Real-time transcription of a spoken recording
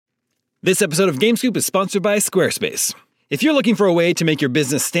This episode of GameScoop is sponsored by Squarespace. If you're looking for a way to make your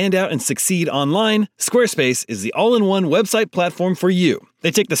business stand out and succeed online, Squarespace is the all-in-one website platform for you.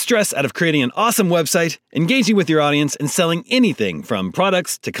 They take the stress out of creating an awesome website, engaging with your audience, and selling anything from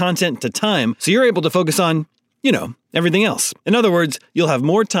products to content to time, so you're able to focus on, everything else. In other words, you'll have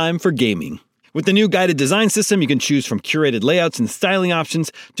more time for gaming. With the new guided design system, you can choose from curated layouts and styling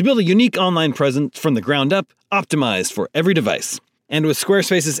options to build a unique online presence from the ground up, optimized for every device. And with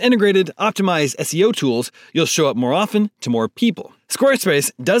Squarespace's integrated, optimized SEO tools, you'll show up more often to more people.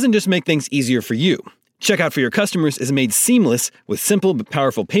 Squarespace doesn't just make things easier for you. Checkout for your customers is made seamless with simple but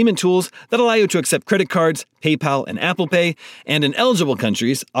powerful payment tools that allow you to accept credit cards, PayPal, and Apple Pay, and in eligible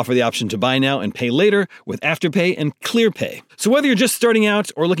countries, offer the option to buy now and pay later with Afterpay and ClearPay. So whether you're just starting out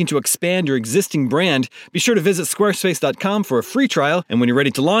or looking to expand your existing brand, be sure to visit squarespace.com for a free trial, and when you're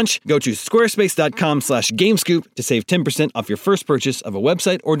ready to launch, go to squarespace.com/gamescoop to save 10% off your first purchase of a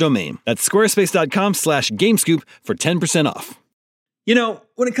website or domain. That's squarespace.com/gamescoop for 10% off.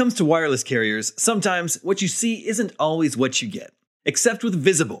 When it comes to wireless carriers, sometimes what you see isn't always what you get. Except with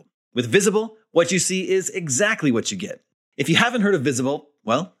Visible. With Visible, what you see is exactly what you get. If you haven't heard of Visible,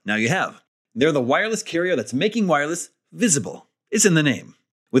 well, now you have. They're the wireless carrier that's making wireless visible. It's in the name.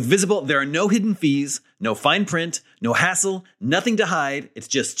 With Visible, there are no hidden fees, no fine print, no hassle, nothing to hide. It's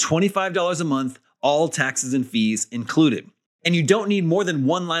just $25 a month, all taxes and fees included. And you don't need more than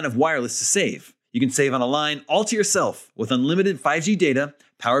one line of wireless to save. You can save on a line all to yourself with unlimited 5G data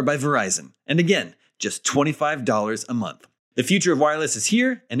powered by Verizon. And again, just $25 a month. The future of wireless is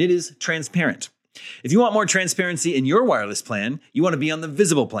here, and it is transparent. If you want more transparency in your wireless plan, you want to be on the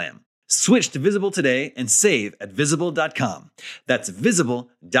Visible plan. Switch to Visible today and save at Visible.com. That's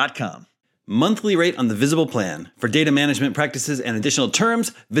Visible.com. Monthly rate on the Visible plan. For data management practices and additional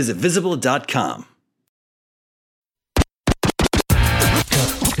terms, visit Visible.com.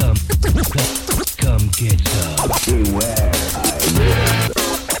 Come get some. Beware,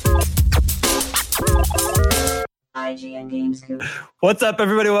 IGN GameScoop. What's up,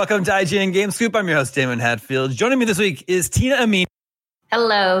 everybody? Welcome to IGN GameScoop. I'm your host, Damon Hatfield. Joining me this week is Tina Amin.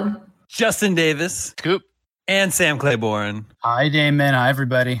 Hello. Justin Davis. Scoop. And Sam Claiborne. Hi, Damon. Hi,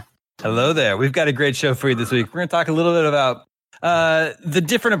 everybody. Hello there. We've got a great show for you this week. We're going to talk a little bit about the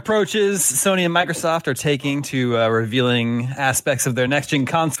different approaches Sony and Microsoft are taking to revealing aspects of their next-gen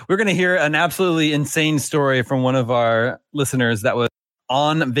console. We're going to hear an absolutely insane story from one of our listeners that was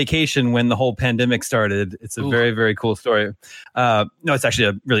on vacation when the whole pandemic started. It's a very, very cool story. No, it's actually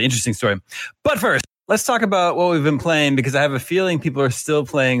a really interesting story. But first, let's talk about what we've been playing, because I have a feeling people are still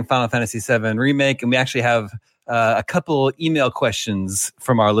playing Final Fantasy VII Remake, and we actually have a couple email questions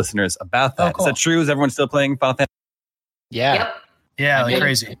from our listeners about that. Cool. Is that true? Is everyone still playing Final Fantasy? Yeah. Yep. Yeah, like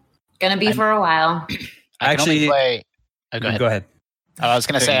crazy. Gonna be for a while. I can only play. Go ahead. I was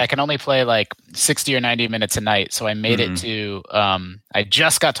going to say I can only play like 60 or 90 minutes a night. So I made it to. I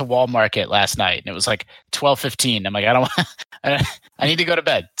just got to Wall Market last night, and it was like 12:15. I'm like, I need to go to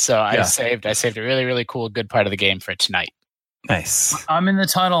bed. So I saved a really, really cool, good part of the game for tonight. Nice. I'm in the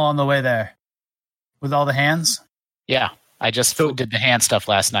tunnel on the way there with all the hands. Yeah, I just did the hand stuff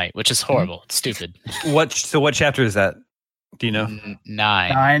last night, which is horrible. It's stupid. What chapter is that? Do you know?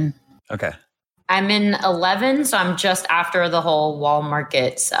 9. Okay. I'm in 11, so I'm just after the whole Wall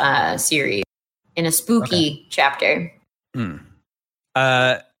Market series in a spooky chapter.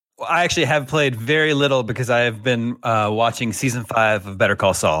 I actually have played very little because I have been watching season 5 of Better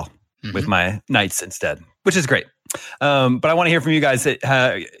Call Saul with my nights instead, which is great. But I want to hear from you guys.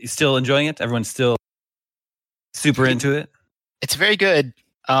 You still enjoying it? Everyone's still super into it? It's very good.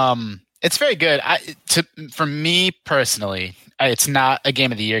 It's very good. For me personally, it's not a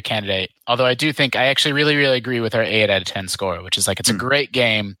Game of the Year candidate. Although I do think I actually really, really agree with our 8 out of 10 score, which is like it's a great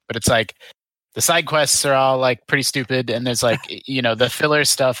game, but it's like the side quests are all like pretty stupid, and there's like the filler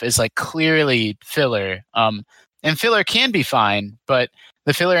stuff is like clearly filler. And filler can be fine, but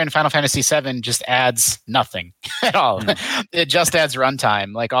the filler in Final Fantasy VII just adds nothing at all. It just adds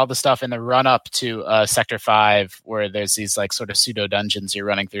runtime. Like all the stuff in the run up to Sector 5, where there's these like sort of pseudo dungeons you're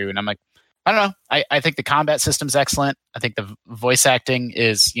running through, and I'm like, I don't know. I think the combat system's excellent. I think the voice acting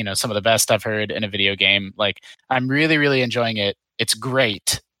is, some of the best I've heard in a video game. Like, I'm really, really enjoying it. It's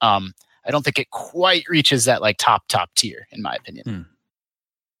great. I don't think it quite reaches that like top tier, in my opinion.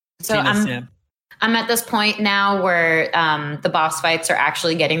 So I'm at this point now where the boss fights are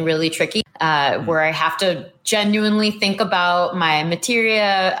actually getting really tricky, where I have to genuinely think about my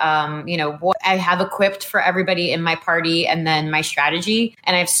materia, what I have equipped for everybody in my party, and then my strategy.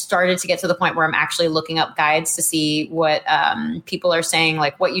 And I've started to get to the point where I'm actually looking up guides to see what people are saying,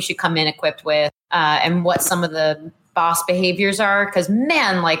 like what you should come in equipped with, and what some of the boss behaviors are. Because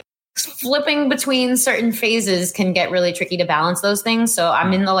man, like flipping between certain phases can get really tricky to balance those things. So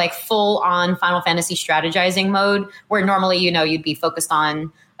I'm in the like full on Final Fantasy strategizing mode where normally, you'd be focused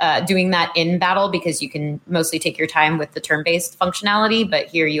on doing that in battle because you can mostly take your time with the turn-based functionality, but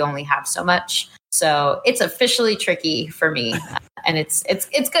here you only have so much. So it's officially tricky for me, and it's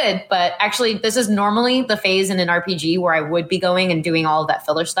good. But actually, this is normally the phase in an RPG where I would be going and doing all of that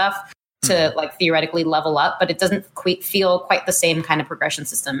filler stuff to like theoretically level up, but it doesn't feel quite the same kind of progression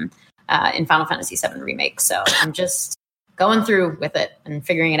system in Final Fantasy VII Remake. So I'm just going through with it and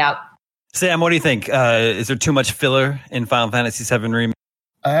figuring it out. Sam, what do you think? Is there too much filler in Final Fantasy VII Remake?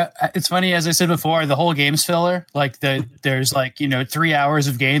 It's funny, as I said before, the whole game's filler. Like there's 3 hours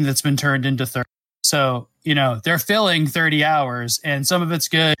of game that's been turned into 30. So, they're filling 30 hours, and some of it's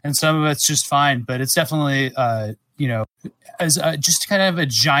good and some of it's just fine. But it's definitely, as just kind of a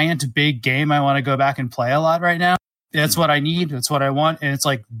giant, big game I want to go back and play a lot right now. That's what I need. That's what I want. And it's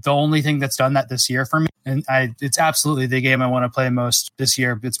like the only thing that's done that this year for me. And it's absolutely the game I want to play most this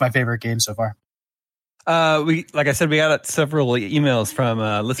year. It's my favorite game so far. We got several emails from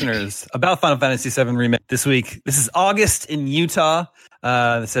listeners about Final Fantasy VII Remake this week. This is August in Utah.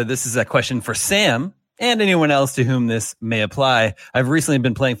 So this is a question for Sam and anyone else to whom this may apply. I've recently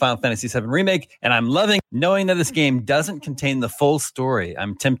been playing Final Fantasy VII Remake, and I'm loving knowing that this game doesn't contain the full story.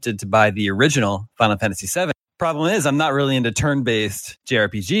 I'm tempted to buy the original Final Fantasy VII. Problem is, I'm not really into turn-based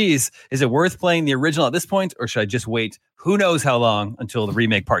JRPGs. Is it worth playing the original at this point, or should I just wait who knows how long until the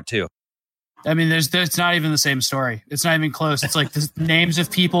remake part 2? I mean, there's not even the same story. It's not even close. It's like the names of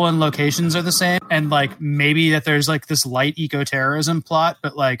people and locations are the same. And like maybe that there's like this light eco-terrorism plot,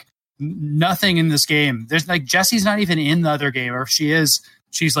 but like nothing in this game. There's like Jessie's not even in the other game, or if she is,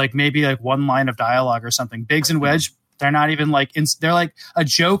 she's like maybe like one line of dialogue or something. Biggs and Wedge, they're not even like, they're like a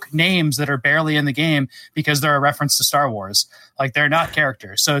joke names that are barely in the game because they're a reference to Star Wars. Like they're not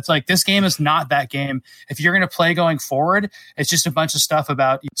characters. So it's like, this game is not that game. If you're going to play going forward, it's just a bunch of stuff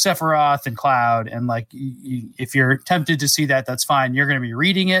about Sephiroth and Cloud. And like, if you're tempted to see that, that's fine. You're going to be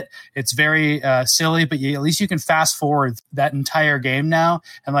reading it. It's very silly, but at least you can fast forward that entire game now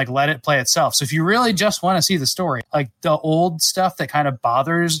and like let it play itself. So if you really just want to see the story, like the old stuff that kind of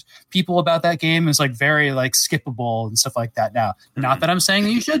bothers people about that game is like very like skippable and stuff like that now. Not that I'm saying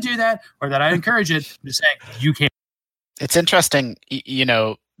that you should do that or that I encourage it. I'm just saying you can't. It's interesting,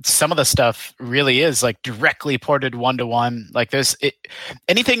 some of the stuff really is like directly ported 1-to-1. Like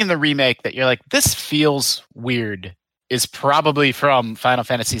anything in the remake that you're like, this feels weird is probably from Final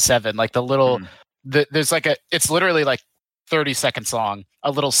Fantasy VII. Like the little, there's like it's literally like 30 seconds long, a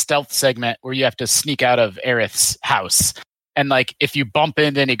little stealth segment where you have to sneak out of Aerith's house. And like, if you bump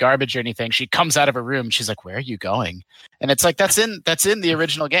into any garbage or anything, she comes out of her room. She's like, "Where are you going?" And it's like, that's in the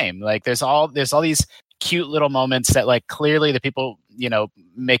original game. Like there's all these cute little moments that like clearly the people,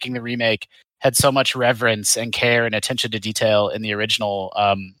 making the remake had so much reverence and care and attention to detail in the original.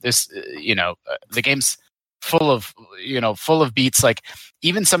 The game's full of beats. Like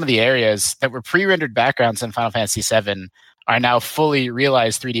even some of the areas that were pre-rendered backgrounds in Final Fantasy VII are now fully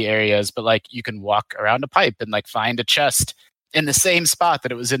realized 3D areas, but like you can walk around a pipe and like find a chest in the same spot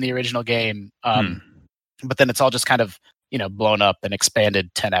that it was in the original game. But then it's all just kind of, blown up and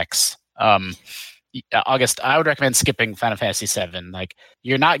expanded 10x. August, I would recommend skipping Final Fantasy VII. Like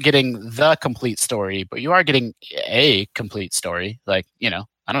you're not getting the complete story, but you are getting a complete story. Like, I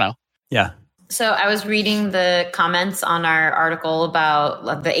don't know. Yeah. So I was reading the comments on our article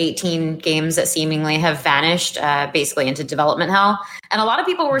about the 18 games that seemingly have vanished basically into development hell. And a lot of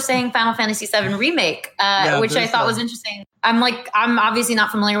people were saying Final Fantasy VII Remake, which I thought was interesting. I'm obviously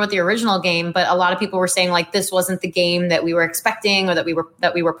not familiar with the original game, but a lot of people were saying like this wasn't the game that we were expecting or that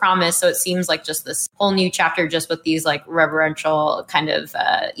we were promised. So it seems like just this whole new chapter just with these like reverential kind of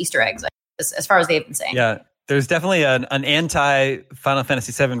Easter eggs, as far as they've been saying. Yeah. There's definitely an anti-Final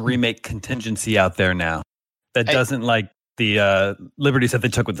Fantasy VII Remake contingency out there now that doesn't like the liberties that they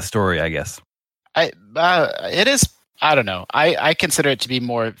took with the story, I guess. It is, I don't know. I consider it to be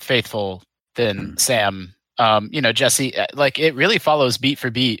more faithful than Sam. Jesse, like it really follows beat for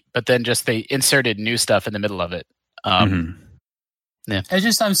beat, but then just they inserted new stuff in the middle of it. Yeah.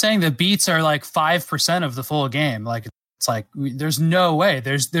 I'm saying the beats are like 5% of the full game. Like, it's like there's no way.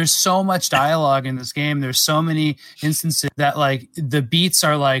 There's so much dialogue in this game. There's so many instances that like the beats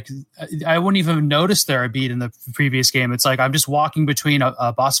are like I wouldn't even notice there a beat in the previous game. It's like I'm just walking between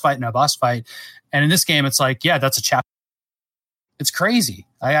a boss fight and a boss fight, and in this game it's like that's a chapter. It's crazy.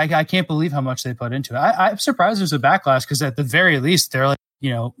 I can't believe how much they put into it. I'm surprised there's a backlash because at the very least they're like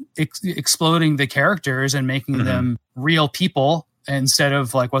exploding the characters and making them real people instead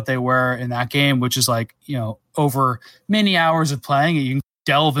of like what they were in that game, which is like over many hours of playing it. You can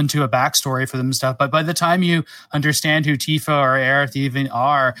delve into a backstory for them and stuff. But by the time you understand who Tifa or Aerith even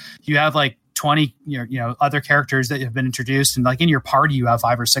are, you have like 20 other characters that have been introduced, and like in your party you have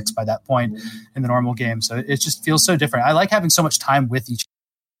 5 or 6 by that point in the normal game. So it just feels so different. I like having so much time with each.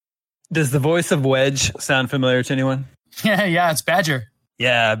 Does the voice of Wedge sound familiar to anyone? Yeah, it's Badger.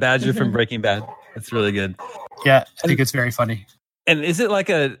 Yeah, Badger from Breaking Bad. That's really good. Yeah, I think it's very funny. And is it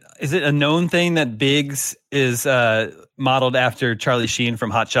a known thing that Biggs is modeled after Charlie Sheen from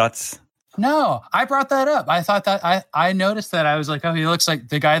Hot Shots? No, I brought that up. I thought that I noticed that. I was like, oh, he looks like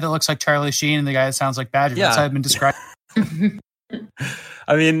the guy that looks like Charlie Sheen and the guy that sounds like Badger. Yeah. That's how I've been described.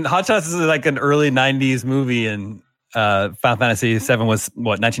 I mean, Hot Shots is like an early 90s movie, and Final Fantasy VII was,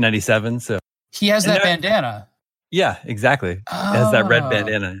 1997? So he has that bandana. Yeah, exactly. It has that red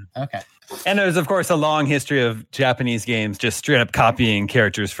bandana. Okay. And there's, of course, a long history of Japanese games just straight up copying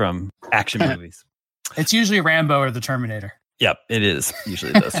characters from action movies. It's usually Rambo or the Terminator. Yep, it is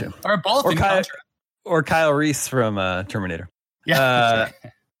usually those two. Or both. Or Kyle Reese from Terminator. Yeah.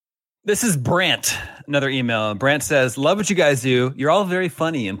 This is Brant, another email. Brant says, love what you guys do. You're all very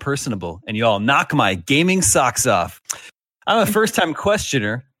funny and personable, and you all knock my gaming socks off. I'm a first-time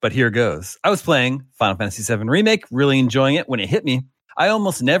questioner, but here goes. I was playing Final Fantasy VII Remake, really enjoying it when it hit me. I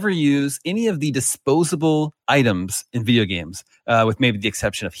almost never use any of the disposable items in video games, with maybe the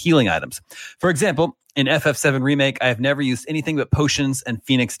exception of healing items. For example, in FF7 Remake, I have never used anything but potions and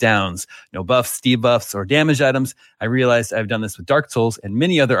Phoenix Downs. No buffs, debuffs, or damage items. I realized I've done this with Dark Souls and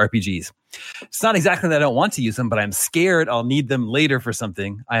many other RPGs. It's not exactly that I don't want to use them, but I'm scared I'll need them later for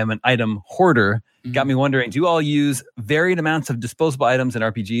something. I am an item hoarder. Mm-hmm. Got me wondering, do you all use varied amounts of disposable items in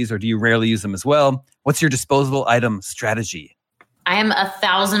RPGs, or do you rarely use them as well? What's your disposable item strategy? I am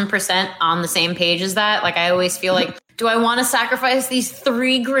 1,000% on the same page as that. Like, I always feel like, do I want to sacrifice these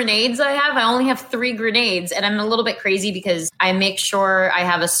 3 grenades I have? I only have 3 grenades, and I'm a little bit crazy because I make sure I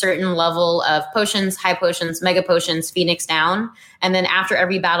have a certain level of potions, high potions, mega potions, Phoenix down. And then after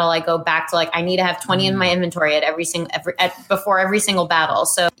every battle, I go back to like, I need to have 20 in my inventory at before every single battle.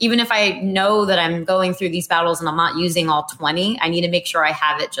 So even if I know that I'm going through these battles and I'm not using all 20, I need to make sure I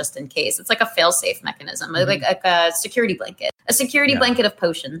have it just in case. It's like a fail-safe mechanism, like a security blanket, blanket of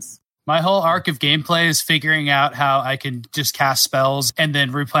potions. My whole arc of gameplay is figuring out how I can just cast spells and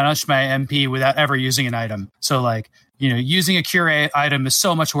then replenish my MP without ever using an item. So like, using a cure item is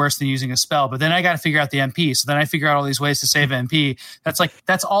so much worse than using a spell, but then I got to figure out the MP. So then I figure out all these ways to save MP.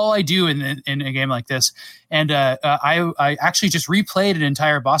 That's all I do in a game like this. And I actually just replayed an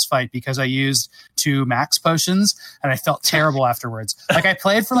entire boss fight because I used 2 max potions and I felt terrible afterwards. Like I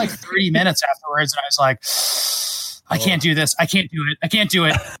played for like 30 minutes afterwards and I was like, I can't do this. I can't do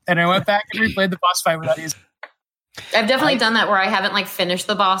it. And I went back and replayed the boss fight without using. I've definitely done that where I haven't like finished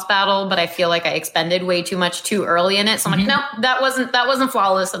the boss battle, but I feel like I expended way too much too early in it. So I'm like, no, that wasn't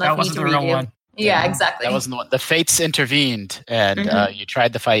flawless enough. That wasn't the real one. Yeah, exactly. That wasn't the one. The fates intervened, and you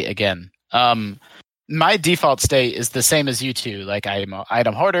tried the fight again. My default state is the same as you two. Like, I'm an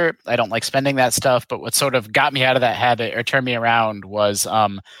item hoarder. I don't like spending that stuff. But what sort of got me out of that habit or turned me around was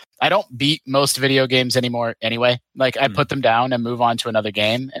I don't beat most video games anymore anyway. Like, I put them down and move on to another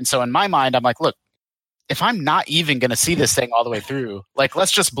game. And so in my mind, I'm like, look, if I'm not even going to see this thing all the way through, like,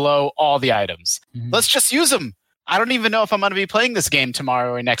 let's just blow all the items. Mm-hmm. Let's just use them. I don't even know if I'm going to be playing this game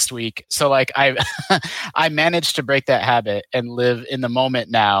tomorrow or next week. So like I managed to break that habit and live in the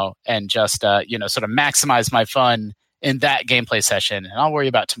moment now and just, sort of maximize my fun in that gameplay session. And I'll worry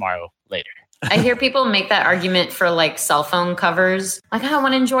about tomorrow later. I hear people make that argument for like cell phone covers. Like, I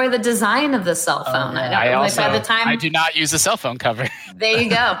want to enjoy the design of the cell phone. I do not use a cell phone cover. There you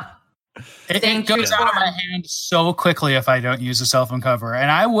go. It goes out of my hand so quickly if I don't use a cell phone cover. And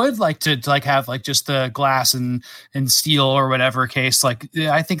I would like to have like just the glass and steel or whatever case. Like,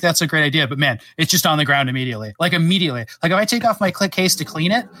 I think that's a great idea. But man, it's just on the ground immediately. Like immediately. Like if I take off my case to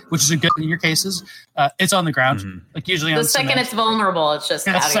clean it, which is a good in your cases, it's on the ground. Mm-hmm. Like usually the second it's vulnerable, it's just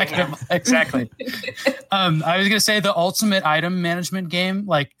out of your hands. Exactly. I was gonna say the ultimate item management game,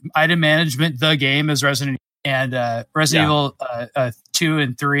 like item management, the game is Resident Evil. And Resident Evil 2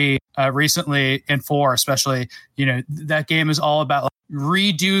 and 3 recently, and 4 especially, that game is all about like,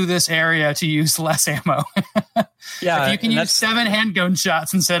 redo this area to use less ammo. Yeah, if you can use 7 handgun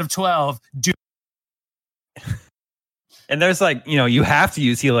shots instead of 12, do. And there's like, you have to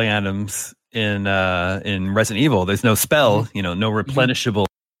use healing items in Resident Evil. There's no spell, no replenishable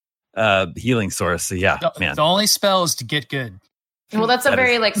healing source. So the only spell is to get good. Well, that's a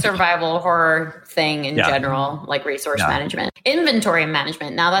very like survival horror thing in general, like resource management, inventory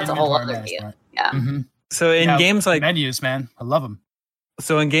management. Now that's a whole other view. Yeah. Mm-hmm. So in games like menus, man, I love them.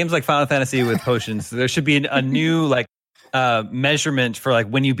 So in games like Final Fantasy with potions, there should be a new like measurement for like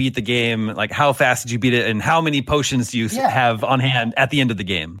when you beat the game, like how fast did you beat it, and how many potions do you have on hand at the end of the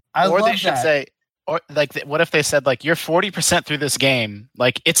game. Or they should say, or like, what if they said like you're 40% through this game?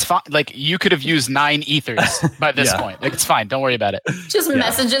 Like it's fine. Like you could have used 9 ethers by this point. Like it's fine. Don't worry about it. Just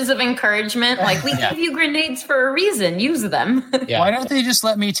messages of encouragement. Like we give you grenades for a reason. Use them. Why don't they just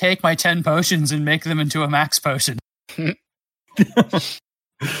let me take my 10 potions and make them into a max potion?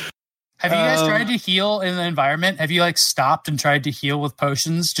 Have you guys tried to heal in the environment? Have you like stopped and tried to heal with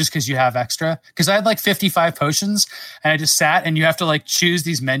potions just because you have extra? Because I had like 55 potions and I just sat, and you have to like choose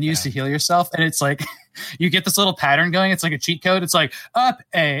these menus to heal yourself. And it's like, you get this little pattern going. It's like a cheat code. It's like up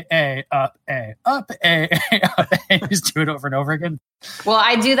A, up A, up A, up A. Just do it over and over again. Well,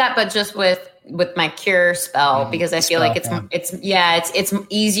 I do that, but just with my cure spell, because I feel like it's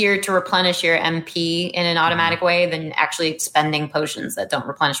easier to replenish your MP in an automatic way than actually spending potions that don't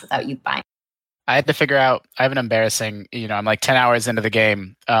replenish without you buying. I had to figure out, I have an embarrassing, I'm like 10 hours into the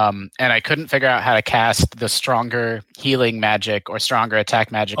game, and I couldn't figure out how to cast the stronger healing magic or stronger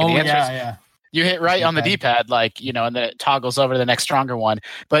attack magic. And the answer is, you hit right on the D-pad, like, and then it toggles over to the next stronger one.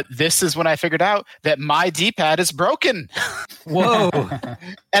 But this is when I figured out that my D-pad is broken. Whoa.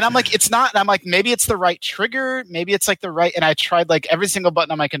 And I'm like, it's not. And I'm like, maybe it's the right trigger. Maybe it's like the right. And I tried like every single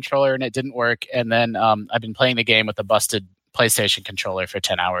button on my controller and it didn't work. And then I've been playing the game with a busted PlayStation controller for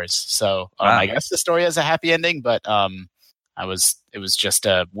 10 hours. So I guess the story has a happy ending, but it was just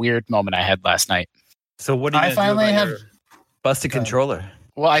a weird moment I had last night. So what do you finally have busted controller?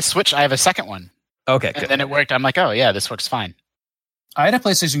 Well, I switched. I have a second one. Okay, and then it worked. I'm like, oh yeah, this works fine. I had a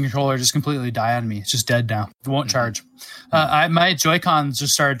PlayStation controller just completely die on me. It's just dead now. It won't charge. My Joy-Cons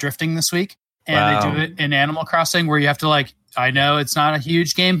just started drifting this week, and they do it in Animal Crossing where you have to like. I know it's not a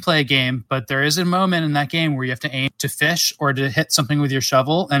huge gameplay game, but there is a moment in that game where you have to aim to fish or to hit something with your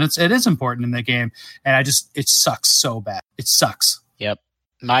shovel, and it is important in the game. And it sucks so bad. It sucks. Yep.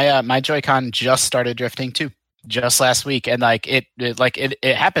 My Joy-Con just started drifting too. Just last week, and like it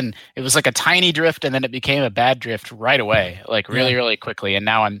happened. It was like a tiny drift, and then it became a bad drift right away, like really quickly. And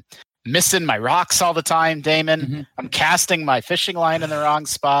now I'm missing my rocks all the time, Damon. Mm-hmm. I'm casting my fishing line in the wrong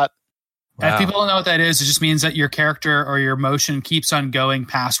spot. Wow. If people don't know what that is, it just means that your character or your motion keeps on going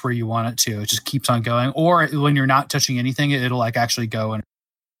past where you want it to. It just keeps on going, or when you're not touching anything, it'll like actually go. And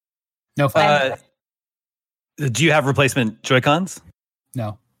no fun. Do you have replacement Joy-Cons?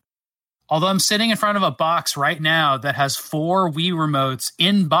 No. Although I'm sitting in front of a box right now that has 4 Wii remotes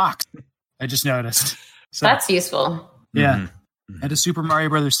in box. I just noticed. So, that's useful. Yeah. Mm-hmm. And a Super Mario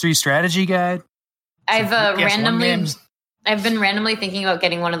Brothers 3 strategy guide. I've been randomly thinking about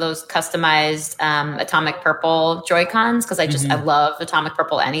getting one of those customized Atomic Purple Joy-Cons because I love Atomic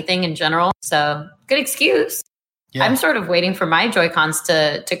Purple anything in general. So good excuse. Yeah. I'm sort of waiting for my Joy-Cons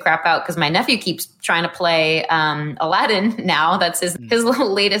to crap out because my nephew keeps trying to play Aladdin now. That's his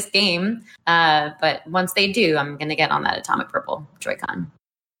little latest game. But once they do, I'm going to get on that Atomic Purple Joy-Con.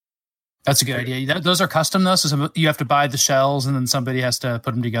 That's a good idea. Those are custom, though, so you have to buy the shells and then somebody has to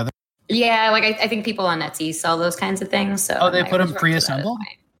put them together? Yeah, like I think people on Etsy sell those kinds of things. So they put them pre-assembled?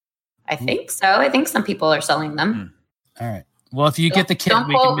 I think so. I think some people are selling them. All right. Well, if you get the kit,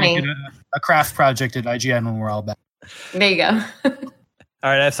 we can make it a craft project at IGN when we're all back. There you go. All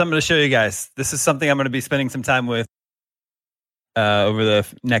right, I have something to show you guys. This is something I'm going to be spending some time with over the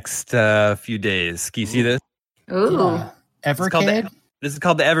next few days. Can you see this? Ooh. Evercade? This is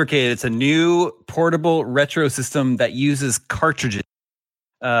called the Evercade. It's a new portable retro system that uses cartridges.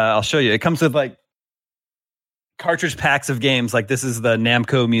 I'll show you. It comes with like cartridge packs of games. Like this is the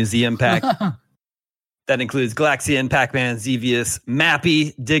Namco Museum pack. That includes Galaxian, Pac-Man, Xevious,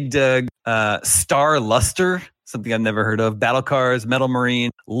 Mappy, Dig Dug, Star Luster, something I've never heard of, Battle Cars, Metal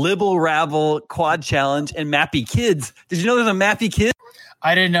Marine, Libble Ravel, Quad Challenge, and Mappy Kids. Did you know there's a Mappy Kid?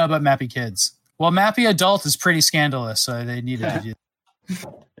 I didn't know about Mappy Kids. Well, Mappy Adult is pretty scandalous, so they needed to do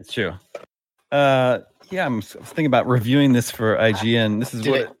that. It's true. I'm thinking about reviewing this for IGN. This is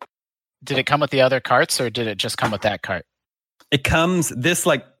Did it come with the other carts, or did it just come with that cart? It comes,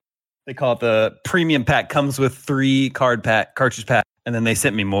 they call it the premium pack, comes with 3 cartridge pack, and then they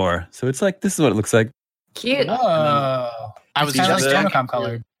sent me more. So it's like, this is what it looks like. Cute. Oh. I was just Famicom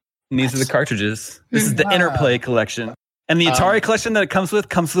colored. And these are the cartridges. This is the Interplay collection. And the Atari collection that it comes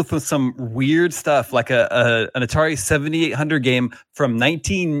with some weird stuff, like an Atari 7800 game from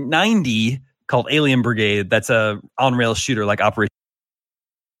 1990 called Alien Brigade. That's a on-rail shooter like Operation.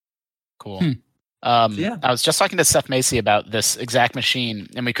 Cool. I was just talking to Seth Macy about this exact machine,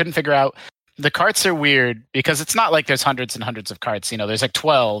 and we couldn't figure out. The carts are weird because it's not like there's hundreds and hundreds of carts. There's like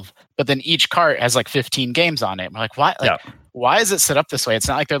 12, but then each cart has like 15 games on it. We're like, what? why is it set up this way? It's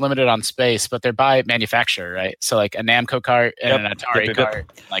not like they're limited on space, but they're by manufacturer, right? So like a Namco cart and an Atari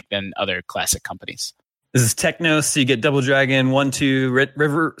cart, like then other classic companies. This is Technos, so you get Double Dragon, 1, 2,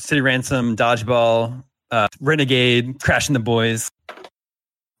 River City Ransom, Dodgeball, Renegade, Crashing the Boys.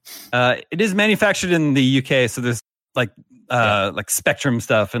 It is manufactured in the UK, so there's like Spectrum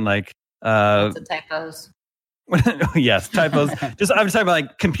stuff and like lots of typos. Yes, typos. Just I'm talking about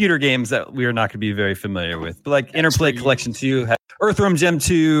like computer games that we are not going to be very familiar with, but like Interplay Collection 2, Earthworm Jim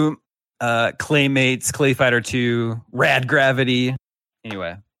 2, Claymates, Clay Fighter 2, Rad Gravity.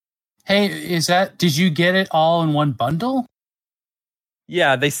 Anyway. Hey, did you get it all in one bundle?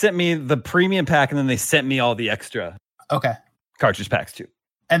 Yeah, they sent me the premium pack and then they sent me all the extra cartridge packs too.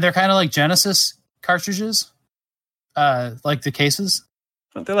 And they're kind of like Genesis cartridges? Like the cases?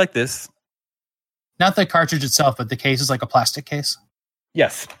 They're like this. Not the cartridge itself, but the case is like a plastic case?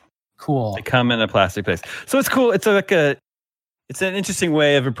 Yes. Cool. They come in a plastic case. So it's cool. It's an interesting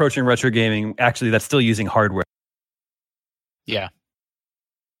way of approaching retro gaming, actually, that's still using hardware. Yeah.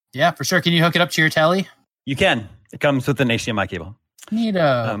 Yeah, for sure. Can you hook it up to your telly? You can. It comes with an HDMI cable.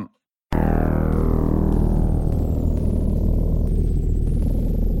 Neato.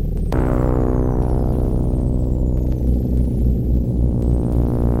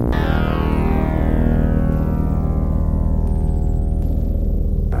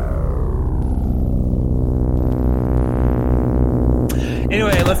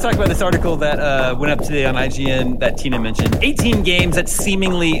 Anyway, let's talk about this article that went up today on IGN that Tina mentioned. 18 games that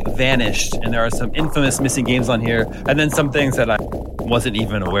seemingly vanished. And there are some infamous missing games on here. And then some things that I wasn't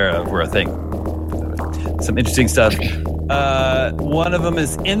even aware of were a thing. Some interesting stuff. One of them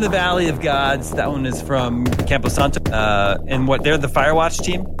is In the Valley of Gods. That one is from Campo Santo. And they're the Firewatch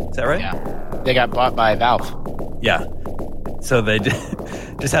team? Is that right? Yeah. They got bought by Valve. Yeah. So they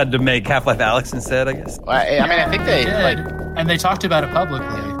just had to make Half-Life Alyx instead, I guess. Well, I mean, I think they and they talked about it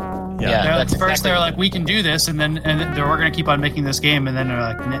publicly. Yeah. First, they're like, "We can do this," and then we're going to keep on making this game, and then they're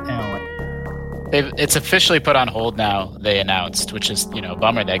like, "No." It's officially put on hold now. They announced, which is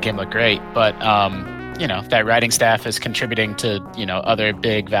bummer. That game looked great, but that writing staff is contributing to other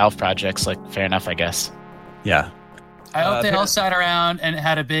big Valve projects. Like, fair enough, I guess. Yeah. I hope they all sat around and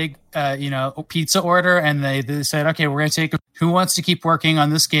had a big, pizza order, and they said, "Okay, we're going to take who wants to keep working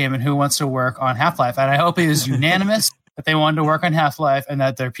on this game and who wants to work on Half-Life." And I hope it is unanimous that they wanted to work on Half-Life and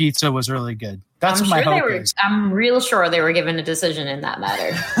that their pizza was really good. That's what my hope is. I'm real sure they were given a decision in that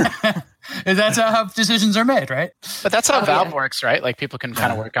matter. That's how decisions are made, right? But that's how Valve works, right? Like, people can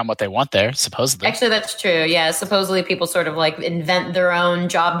kind of work on what they want there, supposedly. Actually, that's true. Yeah, supposedly people sort of like invent their own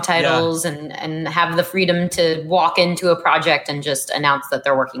job titles and have the freedom to walk into a project and just announce that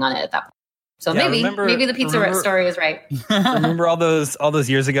they're working on it at that point. So maybe the pizza story is right. Remember all those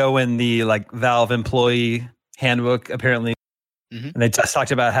years ago when the Valve employee handbook apparently, and they just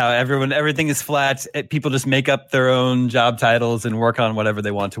talked about how everything is flat. People just make up their own job titles and work on whatever they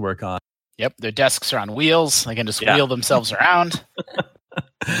want to work on. Yep, their desks are on wheels. They can just wheel themselves around.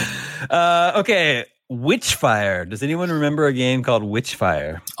 Okay, Witchfire. Does anyone remember a game called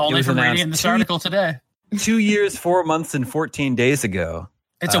Witchfire? Only from reading this article today. 2 years, 4 months, and 14 days ago.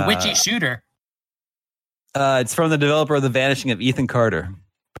 It's a witchy shooter. It's from the developer of The Vanishing of Ethan Carter.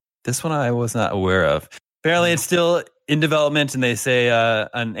 This one I was not aware of. Apparently, it's still in development, and they say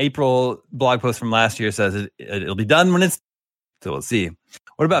an April blog post from last year says it'll be done when it's. So we'll see.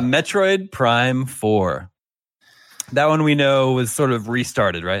 What about Metroid Prime 4? That one we know was sort of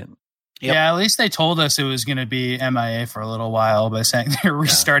restarted, right? Yep. Yeah, at least they told us it was going to be MIA for a little while by saying they're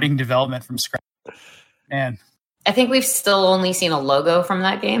restarting development from scratch. Man, I think we've still only seen a logo from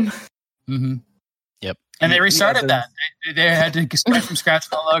that game. Mm-hmm. Yep. And they restarted that. They had to start from scratch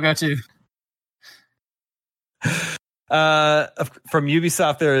with the logo too. From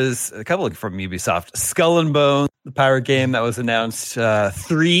Ubisoft, there is a couple from Ubisoft. Skull and Bones, the pirate game that was announced 3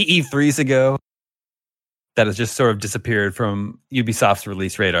 E3s ago. That has just sort of disappeared from Ubisoft's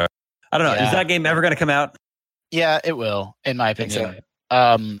release radar. I don't know. Yeah. Is that game ever going to come out? Yeah, it will, in my opinion.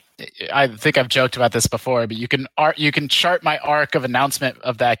 I think I've joked about this before, but you can chart my arc of announcement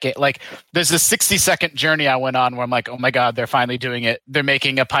of that game. Like, there's a 60-second journey I went on where I'm like, oh my god, they're finally doing it. They're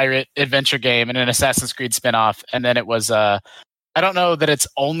making a pirate adventure game and an Assassin's Creed spinoff. And then it was I don't know that it's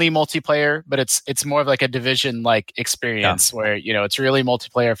only multiplayer, but it's more of like a Division like experience where it's really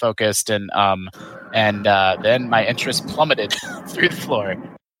multiplayer focused, and then my interest plummeted through the floor.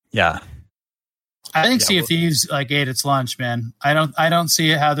 Yeah. I think Sea of Thieves ate its lunch, man. I don't see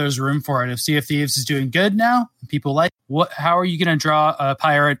how there's room for it. If Sea of Thieves is doing good now, people like how are you going to draw a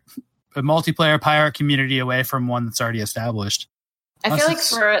multiplayer pirate community away from one that's already established? I feel like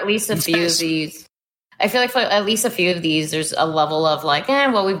for at least a few of these, I feel like for at least a few of these, there's a level of like,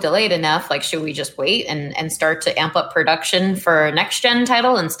 well, we've delayed enough. Like, should we just wait and start to amp up production for a next gen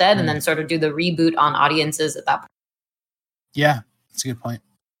title instead, and then sort of do the reboot on audiences at that point? Yeah, that's a good point.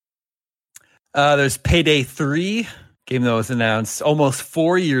 There's Payday 3, game that was announced almost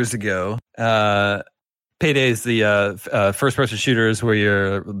 4 years ago. Payday is the first-person shooters where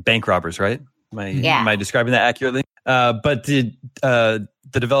you're bank robbers, right? Am I describing that accurately? But the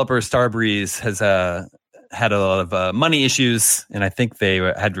developer Starbreeze has had a lot of money issues, and I think they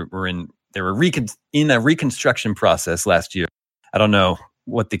were in a reconstruction process last year. I don't know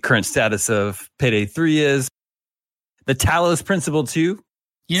what the current status of Payday 3 is. The Talos Principle 2.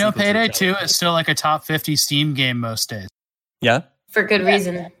 You know, Payday 2 is still like a top 50 Steam game most days. Yeah? For good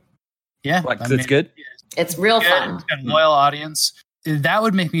reason. Yeah. It's good? It's real fun. It's got a loyal audience. That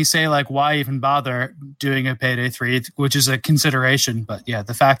would make me say, like, why even bother doing a Payday 3, which is a consideration. But yeah,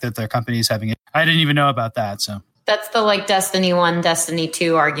 the fact that their company is having it, I didn't even know about that. So that's the like Destiny 1, Destiny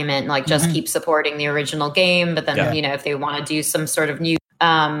 2 argument. Like, just keep supporting the original game. But then, if they want to do some sort of new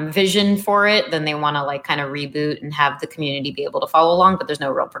vision for it, then they want to like kind of reboot and have the community be able to follow along. But there's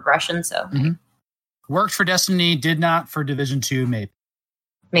no real progression. So worked for Destiny, did not for Division 2,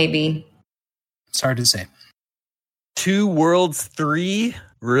 maybe. It's hard to say. Two Worlds 3?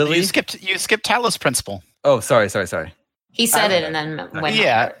 Really? You skipped Talos Principle. Oh, sorry. He said it and then went.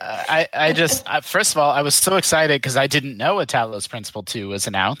 Yeah, I just first of all, I was so excited because I didn't know a Talos Principle 2 was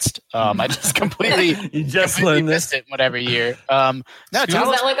announced. I just completely missed it. Whatever year. No, was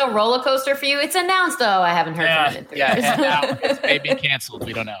that like a roller coaster for you? It's announced though. I haven't heard from it in 3 years. Yeah, it's maybe canceled.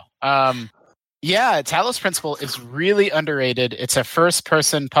 We don't know. Yeah, Talos Principle is really underrated. It's a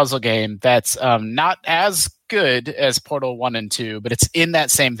first-person puzzle game that's not as good as Portal 1 and 2, but it's in that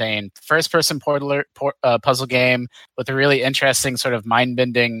same vein. First-person puzzle game with a really interesting sort of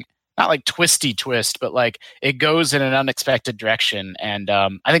mind-bending, not like twisty twist, but like it goes in an unexpected direction. And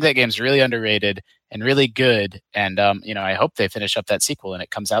I think that game's really underrated and really good. And, I hope they finish up that sequel and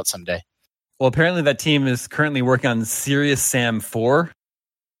it comes out someday. Well, apparently that team is currently working on Serious Sam 4.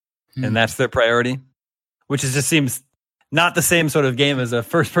 And that's their priority, which just seems not the same sort of game as a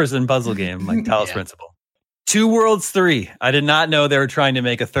first-person puzzle game like Talos Principle. Two Worlds 3. I did not know they were trying to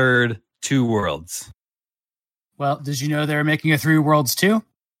make a third Two Worlds. Well, did you know they were making a 3 Worlds 2?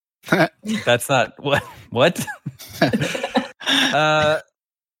 That's not what.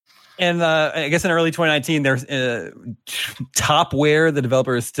 And I guess in early 2019, there's Topware, the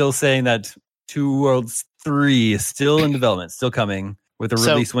developer, is still saying that Two Worlds 3 is still in development, still coming. With a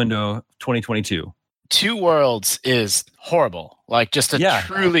release window 2022. Two Worlds is horrible. Like just a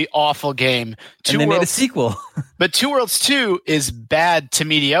truly awful game. Made a sequel. But Two Worlds 2 is bad to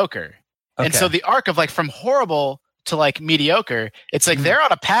mediocre. Okay. And so the arc of like from horrible to like mediocre, it's like they're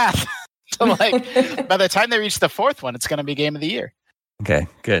on a path to like by the time they reach the fourth one, it's going to be game of the year. Okay,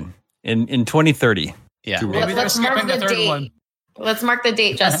 good. In 2030. Yeah. Maybe they're skipping the third one. Let's mark the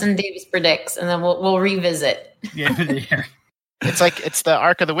date Justin Davis predicts and then we'll revisit. Game of the year. It's the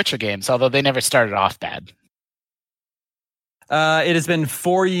arc of the Witcher games, although they never started off bad. It has been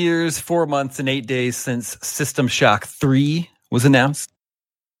 4 years, 4 months, and 8 days since System Shock 3 was announced.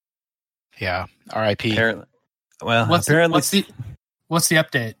 Yeah, R.I.P. Apparently, what's the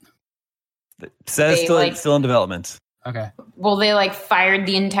update? It says still in development. Okay. Well, they like fired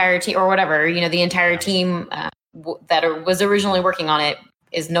the entire team or whatever. The entire team that was originally working on it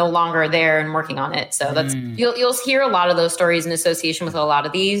is no longer there and working on it. So that's you'll hear a lot of those stories in association with a lot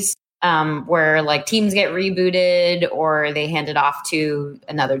of these where like teams get rebooted or they hand it off to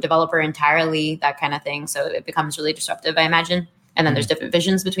another developer entirely, that kind of thing. So it becomes really disruptive, I imagine. And then there's different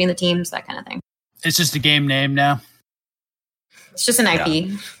visions between the teams, that kind of thing. It's just a game name now. It's just an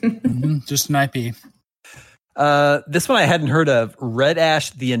IP. Just an IP. This one I hadn't heard of. Red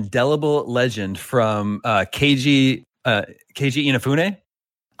Ash, the Indelible Legend from Keiji Inafune.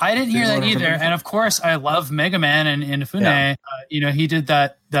 I didn't hear that either. And of course, I love Mega Man and Inafune. Yeah. He did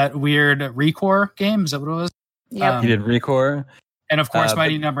that weird Recore game. Is that what it was? Yeah. He did Recore. And of course,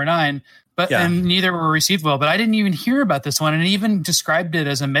 Mighty Number 9. And neither were received well. But I didn't even hear about this one. And even described it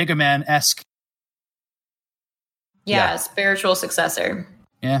as a Mega Man-esque. Yeah, spiritual successor.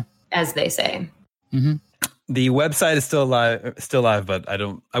 Yeah. As they say. Mm-hmm. The website is still live, but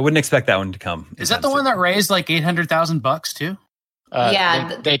I wouldn't expect that one to come. Is that the one that raised like $800,000 too?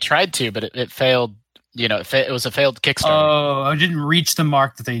 They tried to, but it failed. It was a failed Kickstarter. Oh, it didn't reach the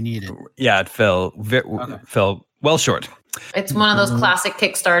mark that they needed. Yeah, it fell well short. It's one of those classic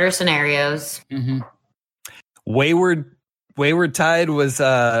Kickstarter scenarios. Mm-hmm. Wayward Tide was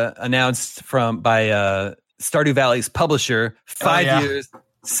announced by Stardew Valley's publisher 5 years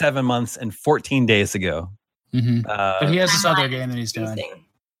 7 months and 14 days ago. Mm-hmm. But he has this other game that he's doing.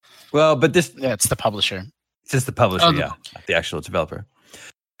 Well, but this... Yeah, it's the publisher. It's just the publisher, not the actual developer.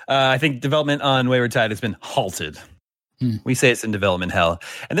 I think development on Wayward Tide has been halted. We say it's in development hell.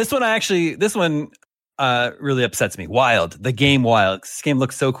 And this one really upsets me. Wild. The game Wild. This game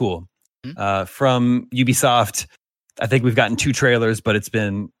looks so cool. From Ubisoft, I think we've gotten 2 trailers, but it's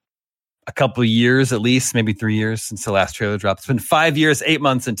been a couple of years, at least, maybe 3 years since the last trailer dropped. It's been 5 years, 8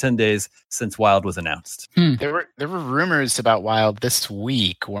 months, and 10 days since Wild was announced. There were rumors about Wild this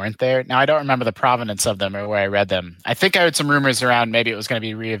week, weren't there? Now, I don't remember the provenance of them or where I read them. I think I heard some rumors around maybe it was going to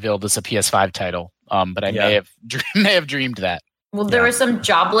be revealed as a PS5 title, but I may have dreamed that. Well, there were some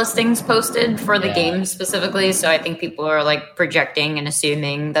job listings posted for the game specifically, so I think people are like projecting and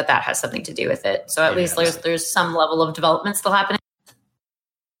assuming that has something to do with it. So at least there's some level of development still happening.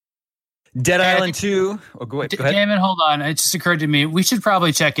 Dead Island 2. Oh, go ahead. Damon, hold on. It just occurred to me we should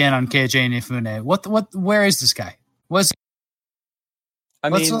probably check in on KJ Inafune. Where is this guy? Let's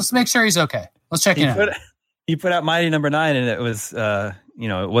make sure he's okay. Let's check in. He put out Mighty Number 9, and it was it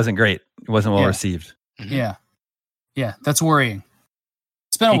wasn't great. It wasn't well received. Mm-hmm. Yeah, that's worrying.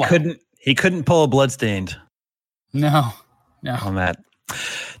 It's been a while. He couldn't pull a Bloodstained. No. On that.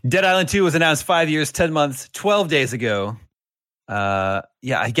 Dead Island 2 was announced 5 years, 10 months, 12 days ago.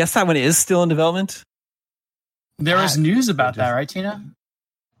 I guess that one is still in development. There was news about that, right, Tina?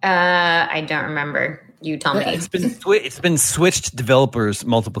 I don't remember. You tell me. It's been switched developers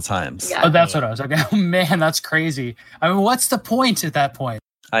multiple times. Yeah. Oh, that's what I was like. Oh man, that's crazy. I mean, what's the point at that point?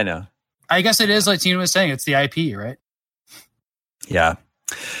 I know. I guess it is like Tina was saying. It's the IP, right? Yeah.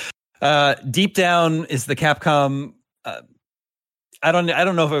 Deep Down is the Capcom. I don't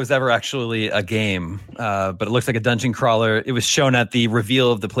know if it was ever actually a game, but it looks like a dungeon crawler. It was shown at the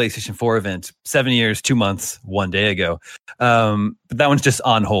reveal of the PlayStation 4 event 7 years, 2 months, 1 day ago. But that one's just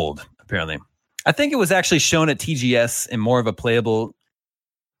on hold, apparently. I think it was actually shown at TGS in more of a playable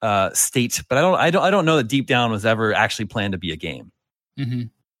state, but I don't know that Deep Down was ever actually planned to be a game. Mm-hmm.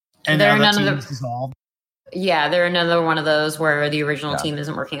 And there are none of the. Yeah, they're another one of those where the original team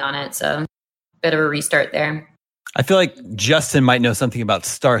isn't working on it, so bit of a restart there. I feel like Justin might know something about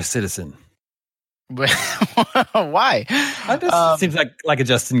Star Citizen. Why? Seems like a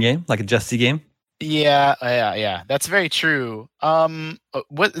Justin game, like a Justy game. Yeah. That's very true.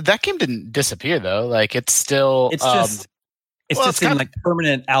 That game didn't disappear though. Like it's still. It's just in like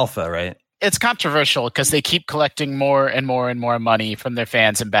permanent alpha, right? It's controversial because they keep collecting more and more and more money from their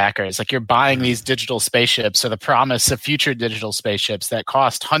fans and backers. Like you're buying these digital spaceships or the promise of future digital spaceships that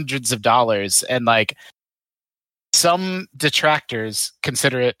cost hundreds of dollars, and like. Some detractors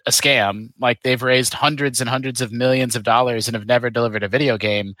consider it a scam, like they've raised hundreds and hundreds of millions of dollars and have never delivered a video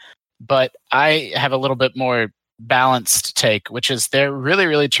game. But I have a little bit more balanced take, which is they're really,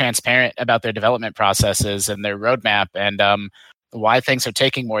 really transparent about their development processes and their roadmap and why things are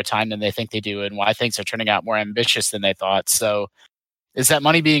taking more time than they think they do and why things are turning out more ambitious than they thought. So is that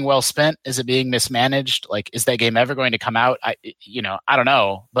money being well spent? Is it being mismanaged? Like, is that game ever going to come out? I don't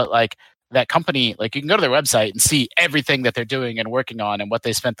know. But like, that company, like you can go to their website and see everything that they're doing and working on and what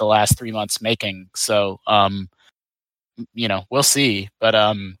they spent the last 3 months making. So, we'll see. But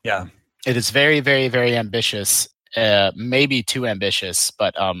it is very, very, very ambitious. Maybe too ambitious,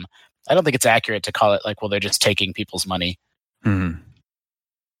 but I don't think it's accurate to call it like, well, they're just taking people's money. Mm-hmm.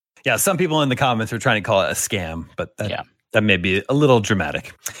 Yeah, some people in the comments are trying to call it a scam, but that may be a little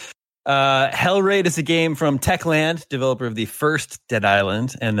dramatic. Hellraid is a game from Techland, developer of the first Dead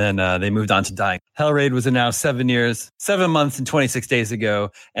Island, and then they moved on to Dying. Hellraid was announced 7 years, 7 months, and 26 days ago,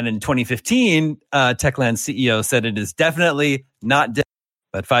 and in 2015, Techland's CEO said it is definitely not dead,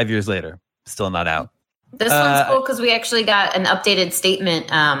 but 5 years later, still not out. This one's cool because we actually got an updated statement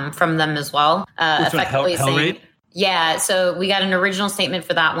from them as well. Effectively saying, yeah, so we got an original statement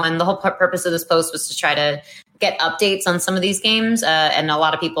for that one. The whole purpose of this post was to try to get updates on some of these games, and a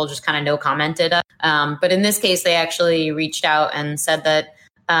lot of people just kind of no commented. But in this case, they actually reached out and said that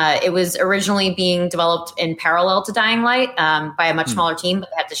it was originally being developed in parallel to Dying Light by a much smaller team, but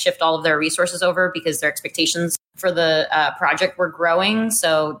they had to shift all of their resources over because their expectations for the project were growing.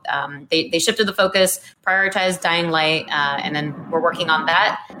 So they shifted the focus, prioritized Dying Light, and then we're working on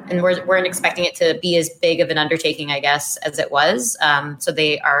that. And we're expecting it to be as big of an undertaking, I guess, as it was. So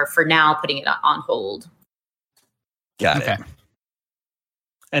they are, for now, putting it on hold. Got it.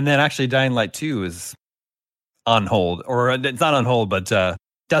 And then actually Dying Light 2 is on hold, or it's not on hold, but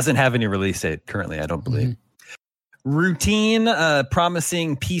doesn't have any release date currently, I don't believe. Mm-hmm. Routine,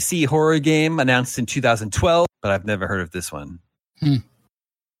 promising PC horror game announced in 2012, but I've never heard of this one.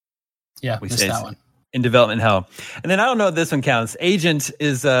 Yeah, missed that one. in development hell. And then I don't know if this one counts. Agent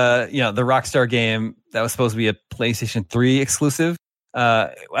is the Rockstar game that was supposed to be a PlayStation 3 exclusive. I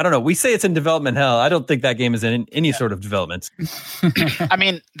don't know. We say it's in development hell. I don't think that game is in any sort of development. I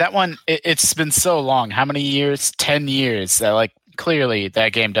mean, that one, it's been so long. How many years? 10 years. That, like, clearly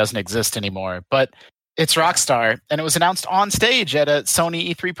that game doesn't exist anymore. But it's Rockstar, and it was announced on stage at a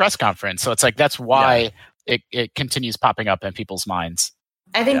Sony E3 press conference. So it's like, that's why it continues popping up in people's minds.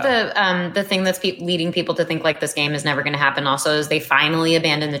 I think the thing that's leading people to think like this game is never going to happen also is they finally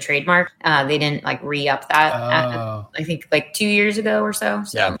abandoned the trademark. They didn't like re-up that, I think like 2 years ago or so.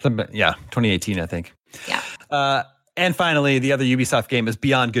 Yeah, 2018, I think. Yeah. And finally, the other Ubisoft game is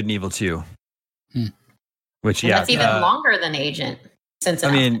Beyond Good and Evil 2. Which, that's even longer than Agent. Since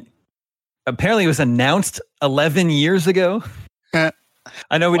I mean, apparently it was announced 11 years ago. I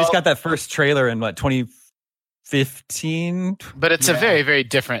know we just got that first trailer in, 2015? But it's a very, very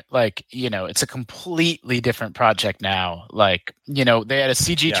different, like, it's a completely different project now. Like, they had a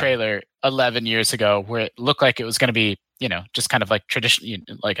CG trailer 11 years ago where it looked like it was going to be, just kind of like tradition,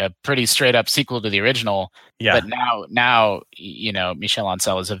 like a pretty straight up sequel to the original. Yeah. But now, Michel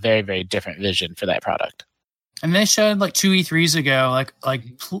Ancel has a very, very different vision for that product. And they showed like 2 E3s ago,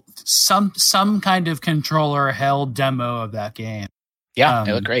 some kind of controller held demo of that game. Yeah,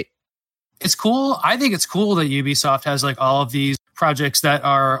 it looked great. It's cool. I think it's cool that Ubisoft has like all of these projects that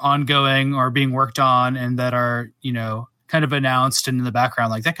are ongoing or being worked on and that are, kind of announced and in the background.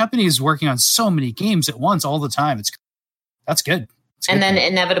 Like that company is working on so many games at once all the time. That's good. And then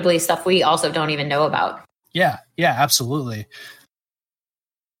inevitably stuff we also don't even know about. Yeah, absolutely.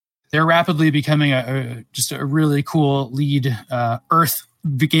 They're rapidly becoming just a really cool lead Earth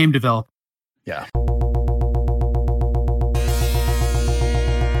game developer. Yeah.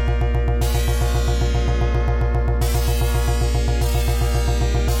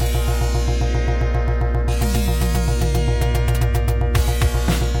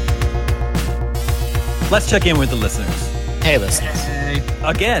 Let's check in with the listeners. Hey, listeners. Hey.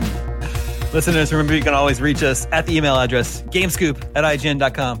 Again. Listeners, remember you can always reach us at the email address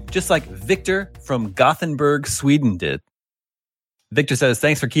gamescoop@ign.com, just like Victor from Gothenburg, Sweden did. Victor says,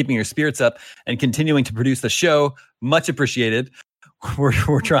 thanks for keeping your spirits up and continuing to produce the show. Much appreciated.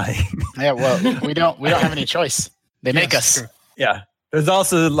 We're trying. Yeah, well, we don't have any choice. They make us. True. Yeah. There's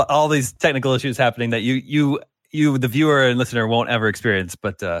also all these technical issues happening that you, the viewer and listener, won't ever experience,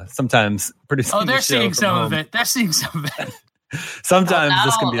 but sometimes producing. Oh, they're seeing some of it. They're seeing some of it. Sometimes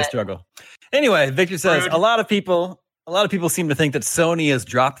this can be a struggle. Anyway, Victor says a lot of people seem to think that Sony has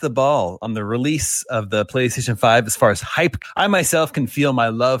dropped the ball on the release of the PlayStation 5 as far as hype. I myself can feel my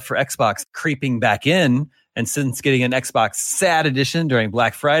love for Xbox creeping back in, and since getting an Xbox SAD edition during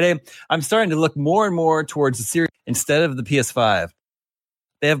Black Friday, I'm starting to look more and more towards the series instead of the PS5.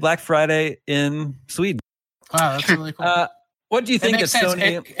 They have Black Friday in Sweden. Wow, that's really cool. What do you think of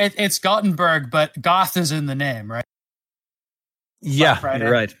Sony? It's Gothenburg, but Goth is in the name, right? Yeah,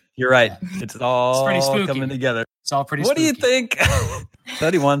 you're right. Yeah. It's all pretty spooky. coming together. It's all pretty spooky. What do you think?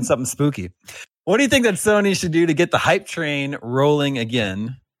 31, something spooky. What do you think that Sony should do to get the hype train rolling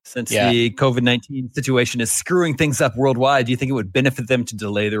again? Since the COVID-19 situation is screwing things up worldwide, do you think it would benefit them to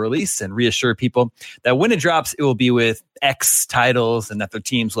delay the release and reassure people that when it drops, it will be with X titles and that their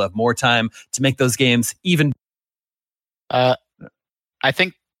teams will have more time to make those games even? I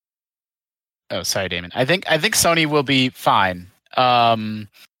think. Oh, sorry, Damon. I think Sony will be fine.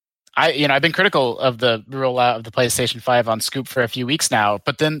 I've been critical of the rollout of the PlayStation 5 on Scoop for a few weeks now,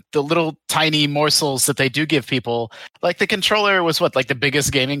 but then the little tiny morsels that they do give people, like the controller was like the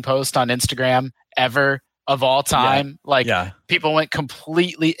biggest gaming post on Instagram ever of all time. People went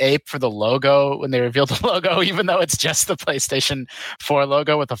completely ape for the logo when they revealed the logo, even though it's just the PlayStation 4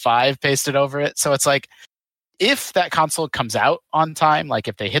 logo with a 5 pasted over it. So it's like, if that console comes out on time, like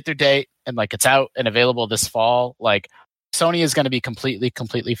if they hit their date and like it's out and available this fall, like Sony is going to be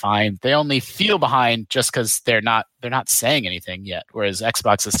completely fine. They only feel behind just because they're not saying anything yet, whereas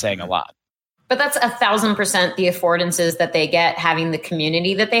Xbox is saying a lot. But that's 1,000% the affordances that they get having the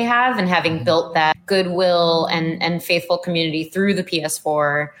community that they have and having built that goodwill and faithful community through the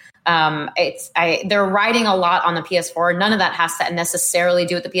PS4. They're riding a lot on the PS4. None of that has to necessarily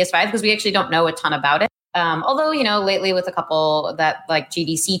do with the PS5 because we actually don't know a ton about it. Although, lately with a couple that like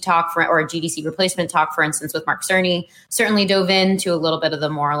GDC talk or GDC replacement talk, for instance, with Mark Cerny, certainly dove into a little bit of the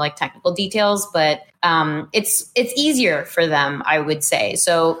more like technical details, but it's easier for them, I would say.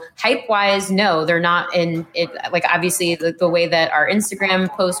 So hype wise, no, they're not in it. Like obviously the way that our Instagram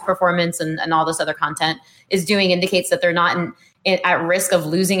post performance and all this other content is doing indicates that they're not at risk of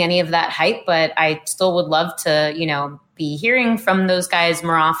losing any of that hype, but I still would love to, be hearing from those guys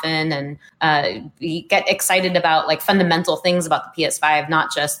more often and get excited about like fundamental things about the PS5,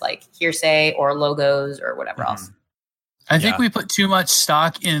 not just like hearsay or logos or whatever else. I think we put too much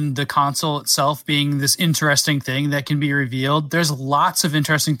stock in the console itself being this interesting thing that can be revealed. There's lots of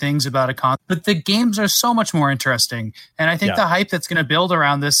interesting things about a console, but the games are so much more interesting. And I think the hype that's going to build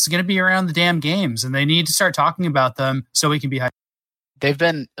around this is going to be around the damn games, and they need to start talking about them so we can be hyped. They've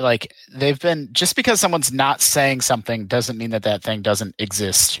been just because someone's not saying something doesn't mean that thing doesn't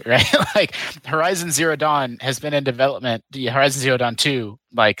exist, right? Like Horizon Zero Dawn has been in development. The Horizon Zero Dawn 2,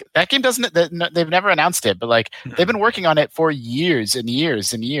 like that game they've never announced it, but like they've been working on it for years and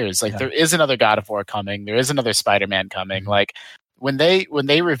years and years. Like there is another God of War coming. There is another Spider-Man coming. Like when they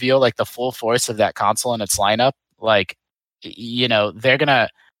reveal like the full force of that console and its lineup, like, they're going to,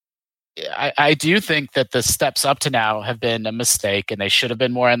 I do think that the steps up to now have been a mistake, and they should have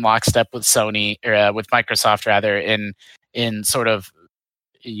been more in lockstep with Sony, or with Microsoft rather, in sort of,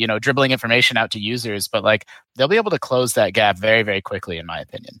 dribbling information out to users. But like they'll be able to close that gap very, very quickly, in my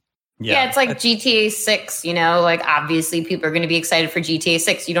opinion. Yeah, it's like GTA 6, like obviously people are going to be excited for GTA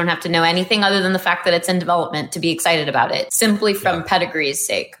 6. You don't have to know anything other than the fact that it's in development to be excited about it, simply from pedigree's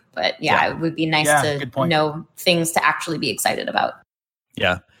sake. But it would be nice to know things to actually be excited about.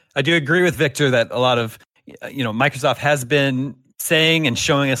 Yeah. I do agree with Victor that a lot of, Microsoft has been saying and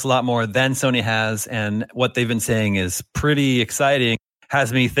showing us a lot more than Sony has. And what they've been saying is pretty exciting.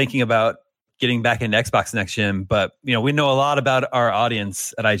 Has me thinking about getting back into Xbox next gen. But, we know a lot about our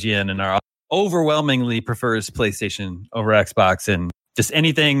audience at IGN, and our overwhelmingly prefers PlayStation over Xbox, and just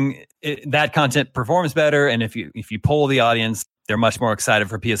anything that content performs better. And if you poll the audience, they're much more excited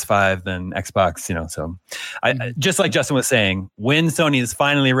for PS5 than Xbox, So I just like Justin was saying, when Sony is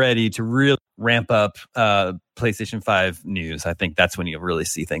finally ready to really ramp up PlayStation 5 news, I think that's when you'll really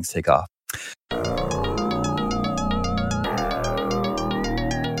see things take off.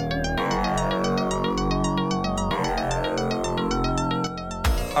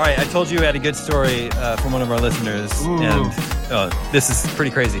 All right, I told you I had a good story from one of our listeners, and this is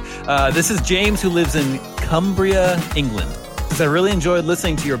pretty crazy. This is James, who lives in Cumbria, England. I really enjoyed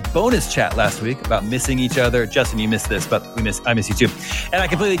listening to your bonus chat last week about missing each other. Justin, you missed this, but I miss you too. And I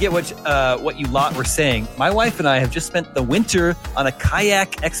completely get what you lot were saying. My wife and I have just spent the winter on a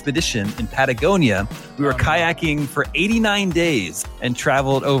kayak expedition in Patagonia. We were kayaking for 89 days and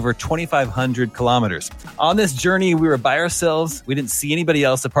traveled over 2,500 kilometers. On this journey, we were by ourselves. We didn't see anybody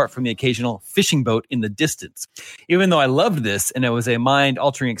else apart from the occasional fishing boat in the distance. Even though I loved this and it was a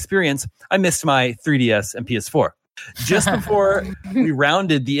mind-altering experience, I missed my 3DS and PS4. Just before we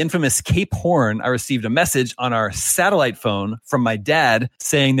rounded the infamous Cape Horn, I received a message on our satellite phone from my dad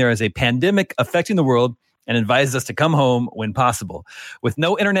saying there is a pandemic affecting the world and advised us to come home when possible. With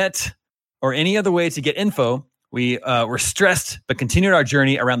no internet or any other way to get info, we were stressed but continued our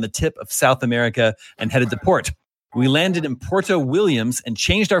journey around the tip of South America and headed to port. We landed in Porto Williams and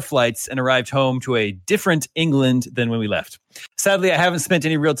changed our flights and arrived home to a different England than when we left. Sadly, I haven't spent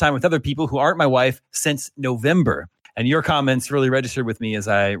any real time with other people who aren't my wife since November. And your comments really registered with me as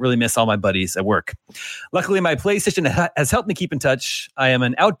I really miss all my buddies at work. Luckily, my PlayStation has helped me keep in touch. I am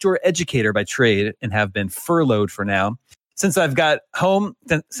an outdoor educator by trade and have been furloughed for now. Since I've gotten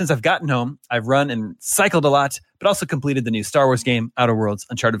home, I've run and cycled a lot, but also completed the new Star Wars game, Outer Worlds,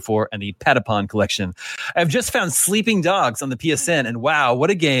 Uncharted 4, and the Patapon collection. I've just found Sleeping Dogs on the PSN, and wow, what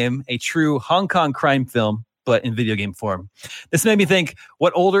a game. A true Hong Kong crime film, but in video game form. This made me think,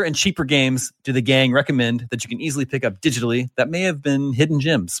 what older and cheaper games do the gang recommend that you can easily pick up digitally that may have been hidden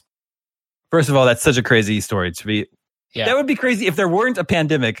gems? First of all, that's such a crazy story to be. Yeah. That would be crazy if there weren't a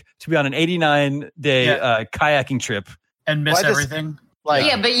pandemic, to be on an 89-day kayaking trip. And miss everything.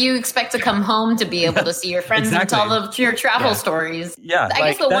 But you expect to come home to be able to see your friends and tell your travel stories. Yeah, I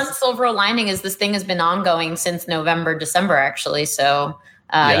guess the one silver lining is this thing has been ongoing since November, December, actually. So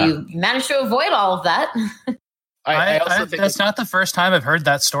you managed to avoid all of that. I also think that's not the first time I've heard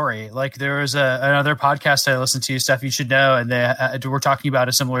that story. Like there was another podcast I listened to, Steph, you should know, and they were talking about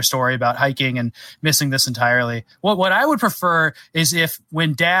a similar story about hiking and missing this entirely. What I would prefer is if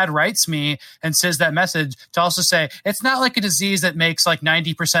when Dad writes me and says that message, to also say it's not like a disease that makes like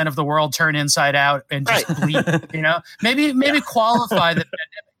 90% of the world turn inside out and just bleed. Maybe qualify the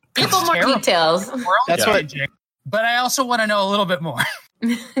pandemic. Give them more details. That's changing. But I also want to know a little bit more.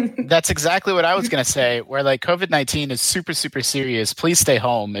 That's exactly what I was going to say, where like COVID-19 is super, super serious. Please stay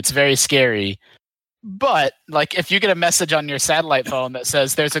home. It's very scary. But like if you get a message on your satellite phone that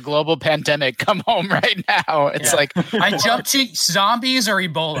says there's a global pandemic, come home right now. It's like I jumped to zombies or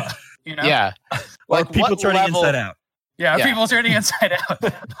Ebola. Yeah. Like people turning inside out. Yeah, Yeah. people turning inside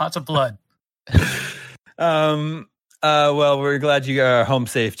out. Lots of blood. Well, we're glad you are home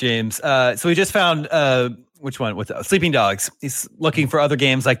safe, James. So we just found which one? With Sleeping Dogs. He's looking for other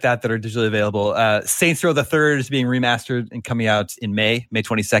games like that are digitally available. Saints Row the Third is being remastered and coming out in May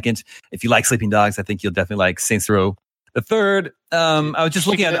 22nd. If you like Sleeping Dogs, I think you'll definitely like Saints Row the Third. I was just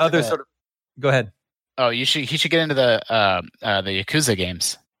looking at other sort of. Go ahead. Oh, he should get into the Yakuza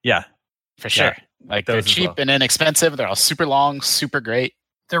games. Yeah, for sure. Like they're cheap and inexpensive. They're all super long, super great.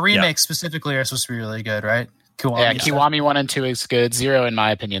 The remakes specifically are supposed to be really good, right? Kiwami 1 and 2 is good. 0, in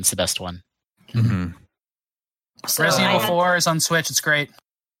my opinion, is the best one. Mm-hmm. So Resident Evil 4 is on Switch. It's great.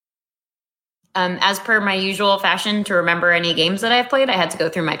 As per my usual fashion, to remember any games that I've played, I had to go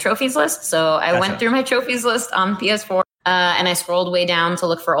through my trophies list. So I went through my trophies list on PS4, and I scrolled way down to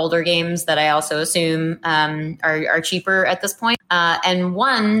look for older games that I also assume are cheaper at this point. And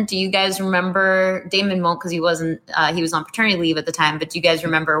one, do you guys remember? Damon won't because he was on paternity leave at the time. But do you guys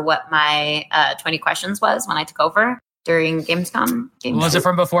remember what my 20 questions was when I took over during Gamescom? Was it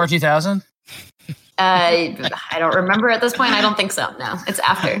from before 2000? I don't remember at this point. I don't think so. No, it's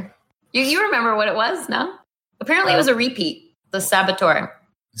after. You remember what it was? No? Apparently it was a repeat. The Saboteur.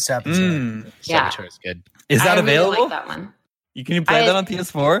 Yeah. Saboteur is good. Is that available? Really like that one. Can you play that on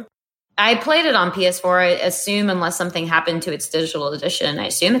PS4? I played it on PS4. I assume unless something happened to its digital edition, I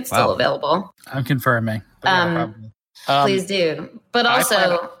assume it's still available. I'm confirming. Please do. But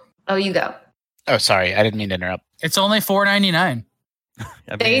also, you go. Oh, sorry. I didn't mean to interrupt. It's only $4.99.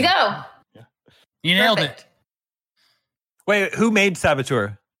 There you go. You nailed it. Wait, who made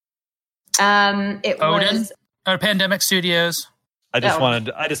Saboteur? It Odin? was Pandemic Studios. I just wanted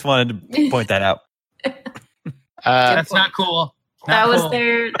to point that out. That's not cool. That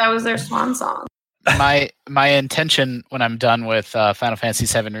was their swan song. My intention when I'm done with Final Fantasy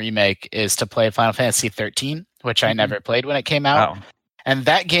VII Remake is to play Final Fantasy 13, which I never played when it came out. Wow. And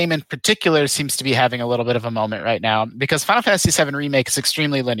that game in particular seems to be having a little bit of a moment right now because Final Fantasy VII Remake is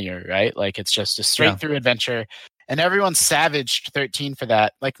extremely linear, right? Like it's just a straight through adventure. And everyone's savaged 13 for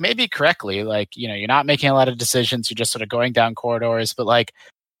that. Like maybe correctly, like, you know, you're not making a lot of decisions. You're just sort of going down corridors. But like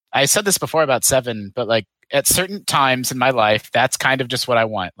I said this before about 7, but like at certain times in my life, that's kind of just what I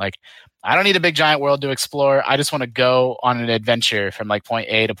want. Like I don't need a big giant world to explore. I just want to go on an adventure from like point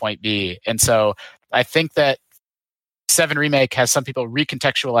A to point B. And so I think that 7 Remake has some people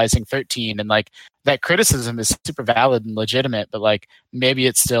recontextualizing 13, and like that criticism is super valid and legitimate, but like maybe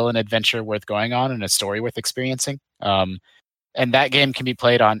it's still an adventure worth going on and a story worth experiencing. And that game can be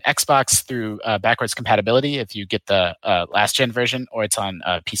played on Xbox through backwards compatibility if you get the last gen version, or it's on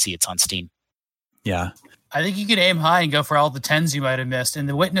PC. It's on Steam. Yeah, I think you could aim high and go for all the 10s you might have missed, and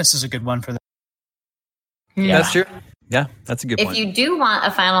The Witness is a good one for that. Yeah, that's true. Yeah, that's a good point. If you do want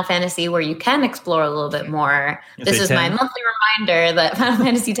a Final Fantasy where you can explore a little bit more, this is my monthly reminder that Final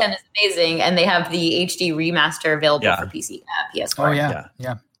Fantasy X is amazing, and they have the HD remaster available for PC, PS4. Oh,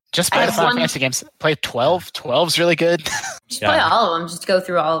 yeah. Just play the Final Fantasy games. Play 12. 12's really good. Just play all of them. Just go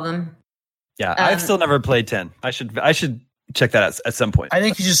through all of them. Yeah, I've still never played 10. I should check that out at some point. I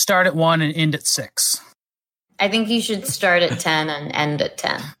think you should start at 1 and end at 6. I think you should start at 10 and end at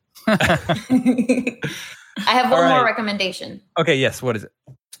 10. I have one more recommendation. Okay, yes. What is it?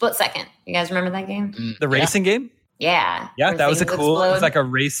 Split Second. You guys remember that game? The racing game? Yeah. Yeah, that was a cool. It was like a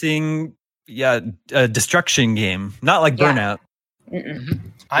racing, destruction game. Not like Burnout. It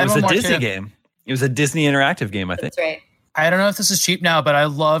was a Disney game. It was a Disney interactive game, I think. That's right. I don't know if this is cheap now, but I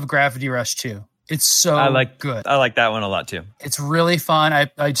love Gravity Rush 2. It's so good. I like that one a lot too. It's really fun.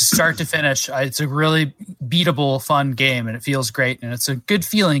 I just start to finish. It's a really beatable, fun game, and it feels great. And it's a good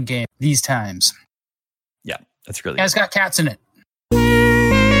feeling game these times. Yeah, that's really. It's got cats in it.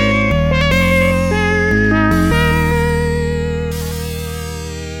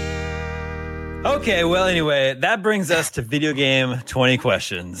 Okay, well, anyway, that brings us to video game 20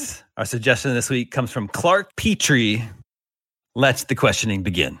 questions. Our suggestion this week comes from Clark Petrie. Let the questioning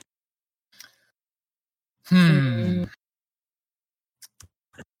begin. Could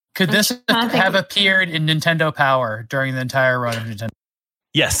this have appeared in Nintendo Power during the entire run of Nintendo?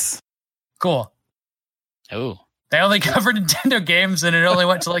 Yes. Cool. Oh. They only covered Nintendo games, and it only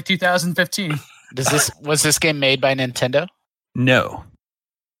went to like 2015. Was this game made by Nintendo? No.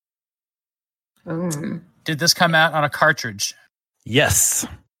 Did this come out on a cartridge? Yes.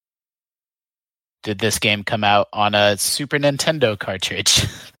 Did this game come out on a Super Nintendo cartridge?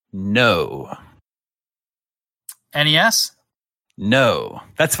 No. NES? No.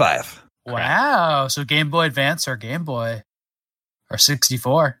 That's 5. Wow. So Game Boy Advance or Game Boy or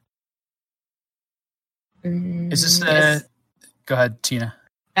 64. Is this Go ahead, Tina.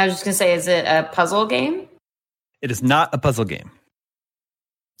 I was just going to say, is it a puzzle game? It is not a puzzle game.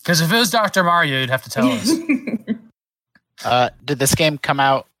 Because if it was Dr. Mario, you'd have to tell us. Did this game come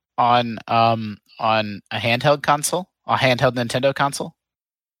out on a handheld console? A handheld Nintendo console?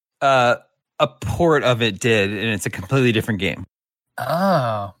 A port of it did, and it's a completely different game.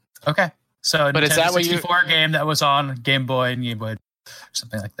 Oh, okay. So, but Nintendo is that what 64 game that was on Game Boy and Game Boy,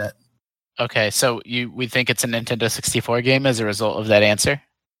 something like that. Okay, so we think it's a Nintendo 64 game as a result of that answer?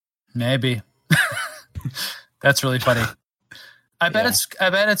 Maybe. That's really funny. I bet it's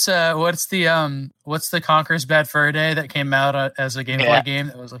what's the Conker's Bad Fur Day that came out as a Game Boy game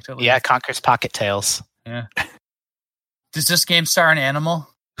that was like totally Conker's Pocket Tales. Yeah. Does this game star an animal?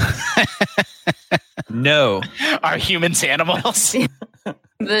 No. Are humans animals? The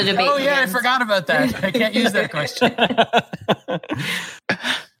debate begins. I forgot about that. I can't use that question.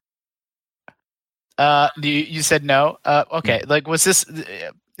 You said no. Okay, like is this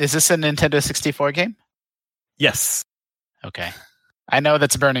a Nintendo 64 game? Yes. Okay. I know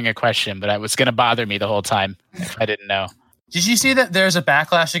that's burning a question, but it was going to bother me the whole time if I didn't know. Did you see that there's a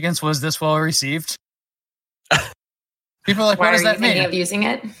backlash against was this well received? People are like, Why what does are that you thinking mean? of using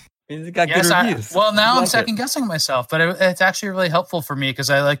it? It got good reviews. Now I'm second guessing myself, but it's actually really helpful for me because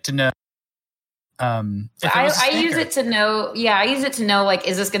I like to know. I use it to know. Yeah, I use it to know. Like,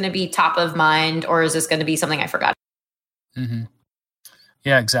 is this going to be top of mind, or is this going to be something I forgot? Mm-hmm.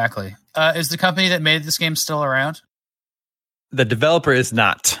 Yeah, exactly. Is the company that made this game still around? The developer is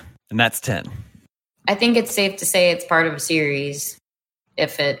not, and that's 10. I think it's safe to say it's part of a series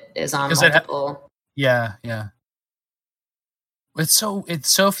if it is on multiple. Yeah. It's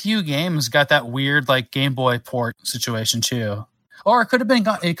so few games got that weird like Game Boy port situation too, or it could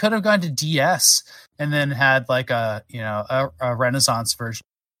have gone to DS and then had like a Renaissance version.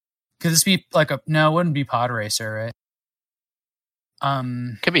 Could this be like no? It wouldn't be Pod Racer,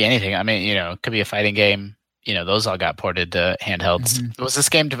 right? Could be anything. I mean, it could be a fighting game. Those all got ported to handhelds. Mm-hmm. Was this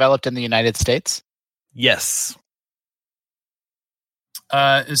game developed in the United States? Yes.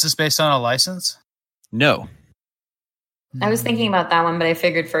 Is this based on a license? No. I was thinking about that one, but I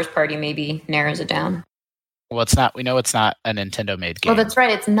figured first party maybe narrows it down. Well, it's not. We know it's not a Nintendo made game. Oh, that's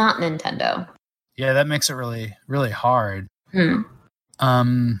right. It's not Nintendo. Yeah, that makes it really, really hard. Was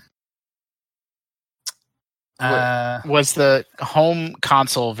the home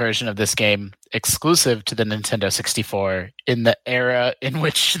console version of this game exclusive to the Nintendo 64 in the era in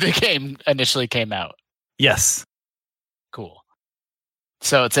which the game initially came out? Yes. Cool.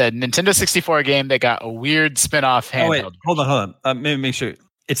 So it's a Nintendo 64 game that got a weird spin-off handheld. Oh, wait. Hold on. Maybe make sure.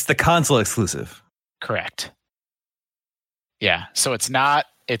 It's the console exclusive. Correct. Yeah. So it's not.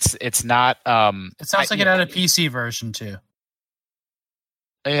 It's not. It sounds like it had a PC version too.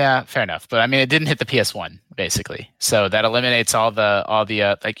 Yeah, fair enough. But I mean, it didn't hit the PS1 basically, so that eliminates all the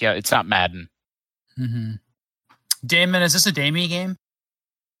it's not Madden. Mm-hmm. Damon, is this a Damie game?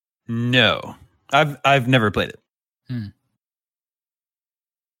 No, I've never played it.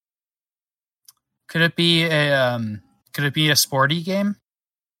 Could it be a sporty game?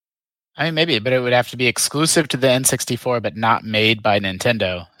 I mean, maybe, but it would have to be exclusive to the N64, but not made by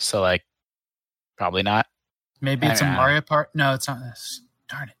Nintendo. So, probably not. Maybe it's a Mario Party. No, it's not this.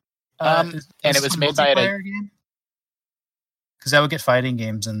 Darn it. And it was made by a game. Because that would get fighting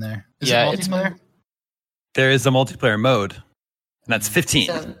games in there. Is it multiplayer? There is a multiplayer mode, and that's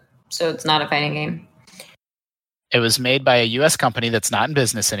 15. So it's not a fighting game. It was made by a U.S. company that's not in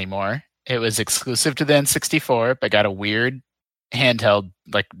business anymore. It was exclusive to the N64, but got a weird handheld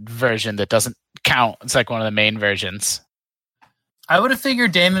version that doesn't count. It's like one of the main versions. I would have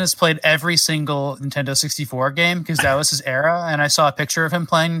figured Damon has played every single Nintendo 64 game because that was his era, and I saw a picture of him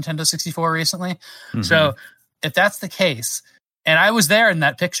playing Nintendo 64 recently. Mm-hmm. So if that's the case, and I was there in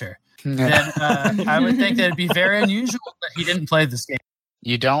that picture, then I would think that it'd be very unusual that he didn't play this game.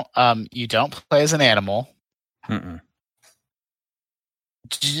 You don't play as an animal. Mm-mm.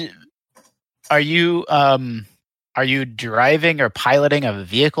 Are you driving or piloting a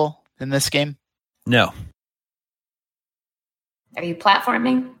vehicle in this game? No. Are you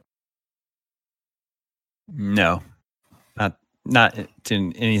platforming? No. Not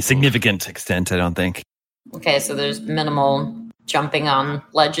to any significant extent, I don't think. Okay, so there's minimal jumping on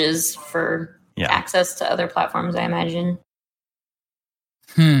ledges for access to other platforms, I imagine.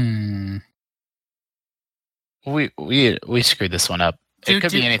 We screwed this one up. It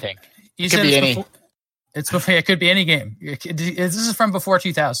could be anything. It could be any. It could be any game. This is from before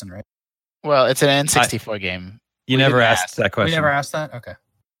 2000, right? Well, it's an N64 game. You never asked that question. We never asked that? Okay.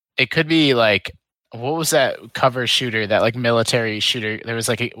 It could be what was that cover shooter, that military shooter? There was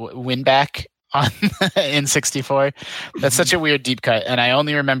a win back on in 64. That's such a weird deep cut, and I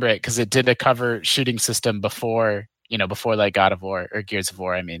only remember it because it did a cover shooting system before like God of War or Gears of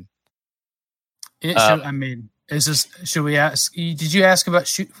War. I mean, is this? Should we ask? Did you ask about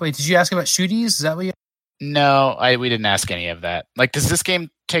Did you ask about shooties? Is that what you? No, we didn't ask any of that. Like, does this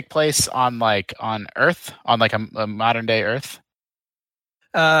game take place on Earth, on like a modern day Earth?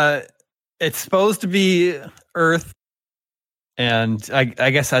 It's supposed to be Earth, and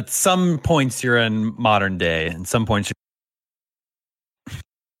I guess at some points you're in modern day, and some points.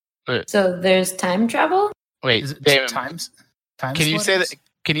 So there's time travel. Wait, Is it David, times? Can you say that?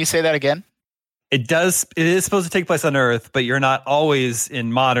 Can you say that again? It does. It is supposed to take place on Earth, but you're not always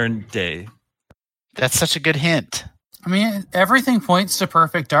in modern day. That's such a good hint. I mean, everything points to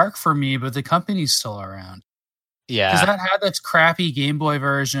Perfect Dark for me, but the company's still around. Yeah, Because that had this crappy Game Boy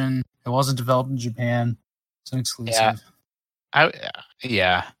version. It wasn't developed in Japan. It's an exclusive.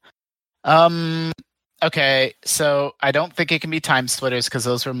 Yeah. Okay, so I don't think it can be Time Splitters because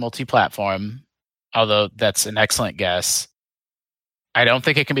those were multi-platform, although that's an excellent guess. I don't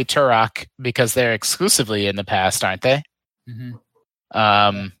think it can be Turok because they're exclusively in the past, aren't they?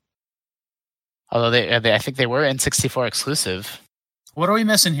 Mm-hmm. Although I think they were N64 exclusive. What are we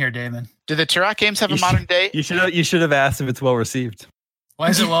missing here, Damon? Do the Turok games have a modern day? You should have asked if it's well received. Why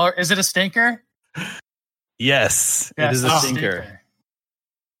is it? Well, is it a stinker? Yes, it is a it's stinker.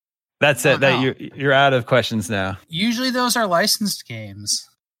 That's it. no. You're out of questions now. Usually those are licensed games.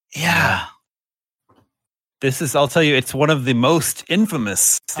 Yeah. I'll tell you, it's one of the most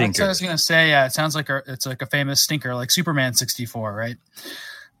infamous That's what I stinkers. was going to say. Yeah, it sounds like it's like a famous stinker, like Superman 64, right?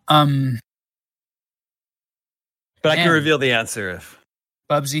 But I can Man. reveal the answer if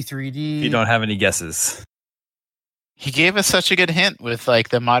Bubsy 3D. you don't have any guesses. He gave us such a good hint with like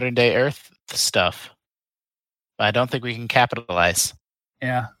the modern day Earth stuff. But I don't think we can capitalize.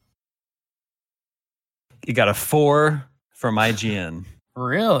 Yeah. You got a 4 from IGN.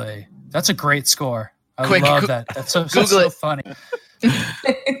 Really? That's a great score. I Quick, love that. That's so Google so it. funny.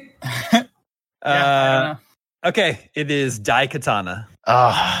 I Okay, it is Daikatana.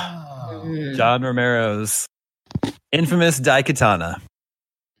 Oh, don't know. John Romero's infamous Daikatana.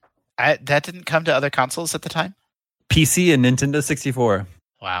 that didn't come to other consoles at the time? PC and Nintendo 64.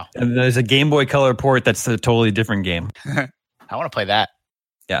 Wow. And there's a Game Boy Color port that's a totally different game. I want to play that.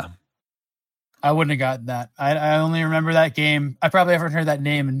 Yeah. I wouldn't have gotten that. I only remember that game. I probably haven't heard that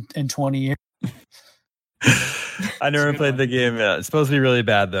name in 20 years. I never played the game. Yeah, it's supposed to be really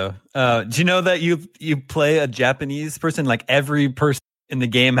bad though. Do you know that you play a Japanese person? Like every person in the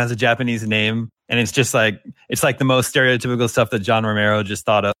game has a Japanese name, and it's just like the most stereotypical stuff that John Romero just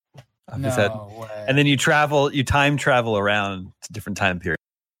thought of his head. No way. And then you time travel around to different time periods.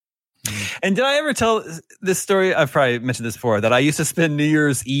 And did I ever tell this story? I've probably mentioned this before, that I used to spend New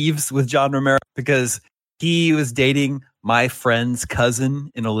Year's Eves with John Romero because he was dating my friend's cousin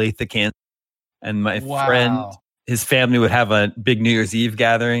in Olathe, Kansas. And my friend, his family would have a big New Year's Eve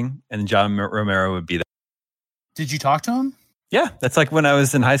gathering, and John Romero would be there. Did you talk to him? Yeah, that's like when I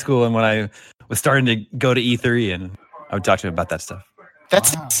was in high school and when I was starting to go to E3, and I would talk to him about that stuff.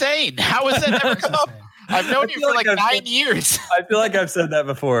 That's Wow. insane. How has that ever come up? I've known you for like 9 years. I feel like I've said that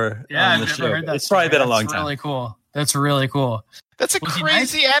before Yeah, on the I've show. never heard that. It's probably been a long That's time. really cool. That's really cool. That's a Was he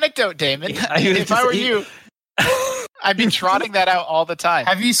crazy anecdote, Damon. I was If I were just- you, I'd be trotting that out all the time.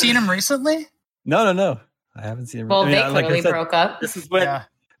 Have you seen him recently? No. I haven't seen him. Well, they like I clearly said, broke up. This is when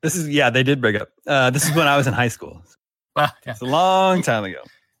Yeah. they did break up. This is when I was in high school. Well, yeah. It's a long time ago.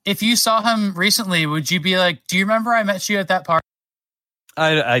 If you saw him recently, would you be like, "Do you remember I met you at that party?"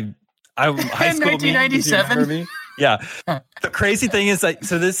 I high school me, did you 1997? remember me? Yeah. The crazy thing is, like,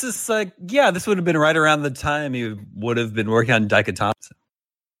 so this is like, yeah, this would have been right around the time he would have been working on Daikatana.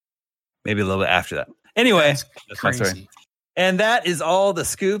 Maybe a little bit after that. Anyway, that's my story. Crazy. And that is all the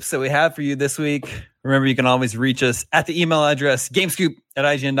scoops that we have for you this week. Remember, you can always reach us at the email address,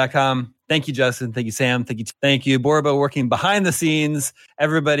 gamescoop@ign.com. Thank you, Justin. Thank you, Sam. Thank you, Borbo, working behind the scenes.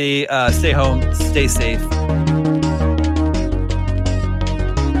 Everybody, stay home, stay safe.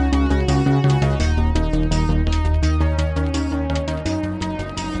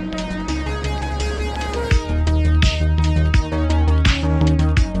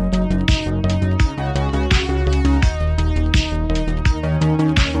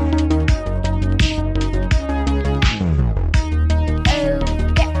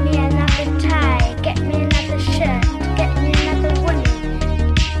 Get me another shirt, get me another one.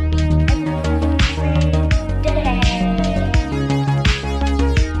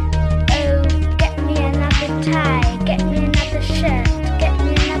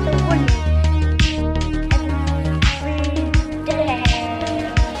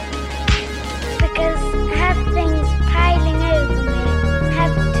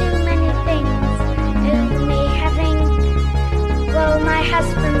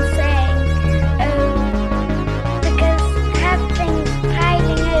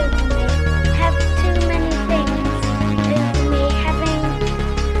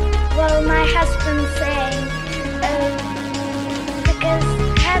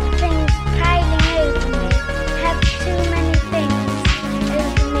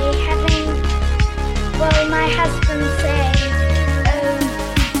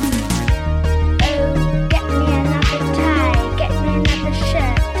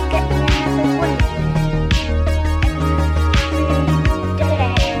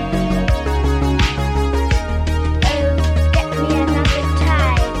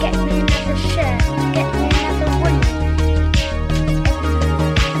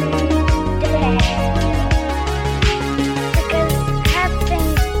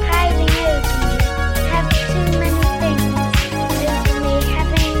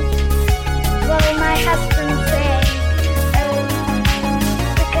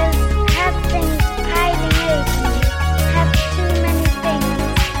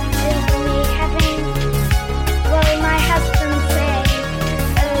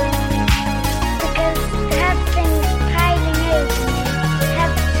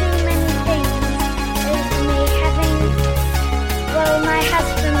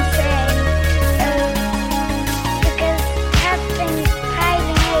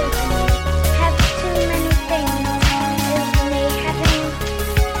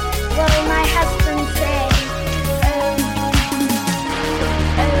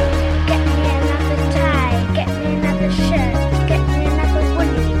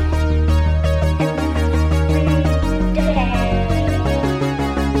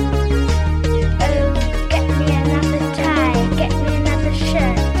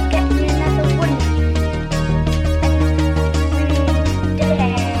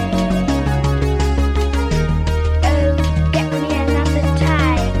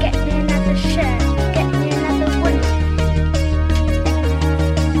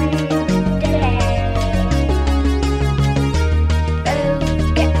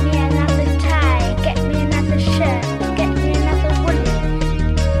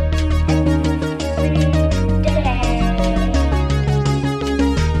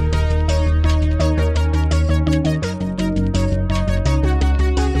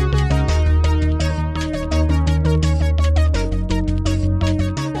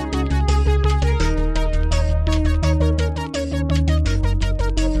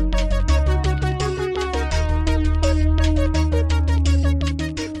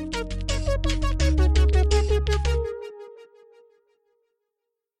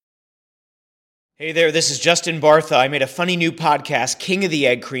 Hey there, this is Justin Bartha. I made a funny new podcast, King of the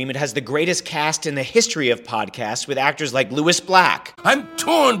Egg Cream. It has the greatest cast in the history of podcasts with actors like Louis Black. I'm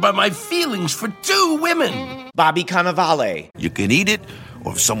torn by my feelings for two women. Bobby Cannavale. You can eat it,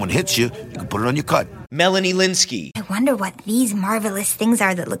 or if someone hits you, you can put it on your cut. Melanie Linsky. I wonder what these marvelous things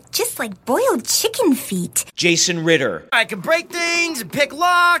are that look just like boiled chicken feet. Jason Ritter. I can break things and pick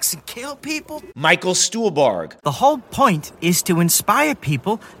locks and kill people. Michael Stuhlbarg. The whole point is to inspire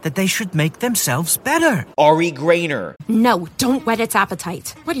people that they should make themselves better. Ari Grainer. No, don't whet its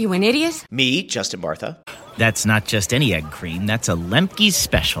appetite. What are you, an idiot? Me, Justin Bartha. That's not just any egg cream, that's a Lemke's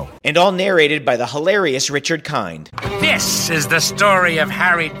special. And all narrated by the hilarious Richard Kind. This is the story of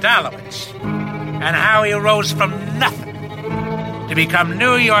Harry Dalowitz and how he rose from nothing to become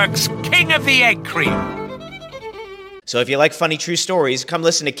New York's King of the Egg Cream. So if you like funny true stories, come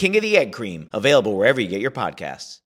listen to King of the Egg Cream, available wherever you get your podcasts.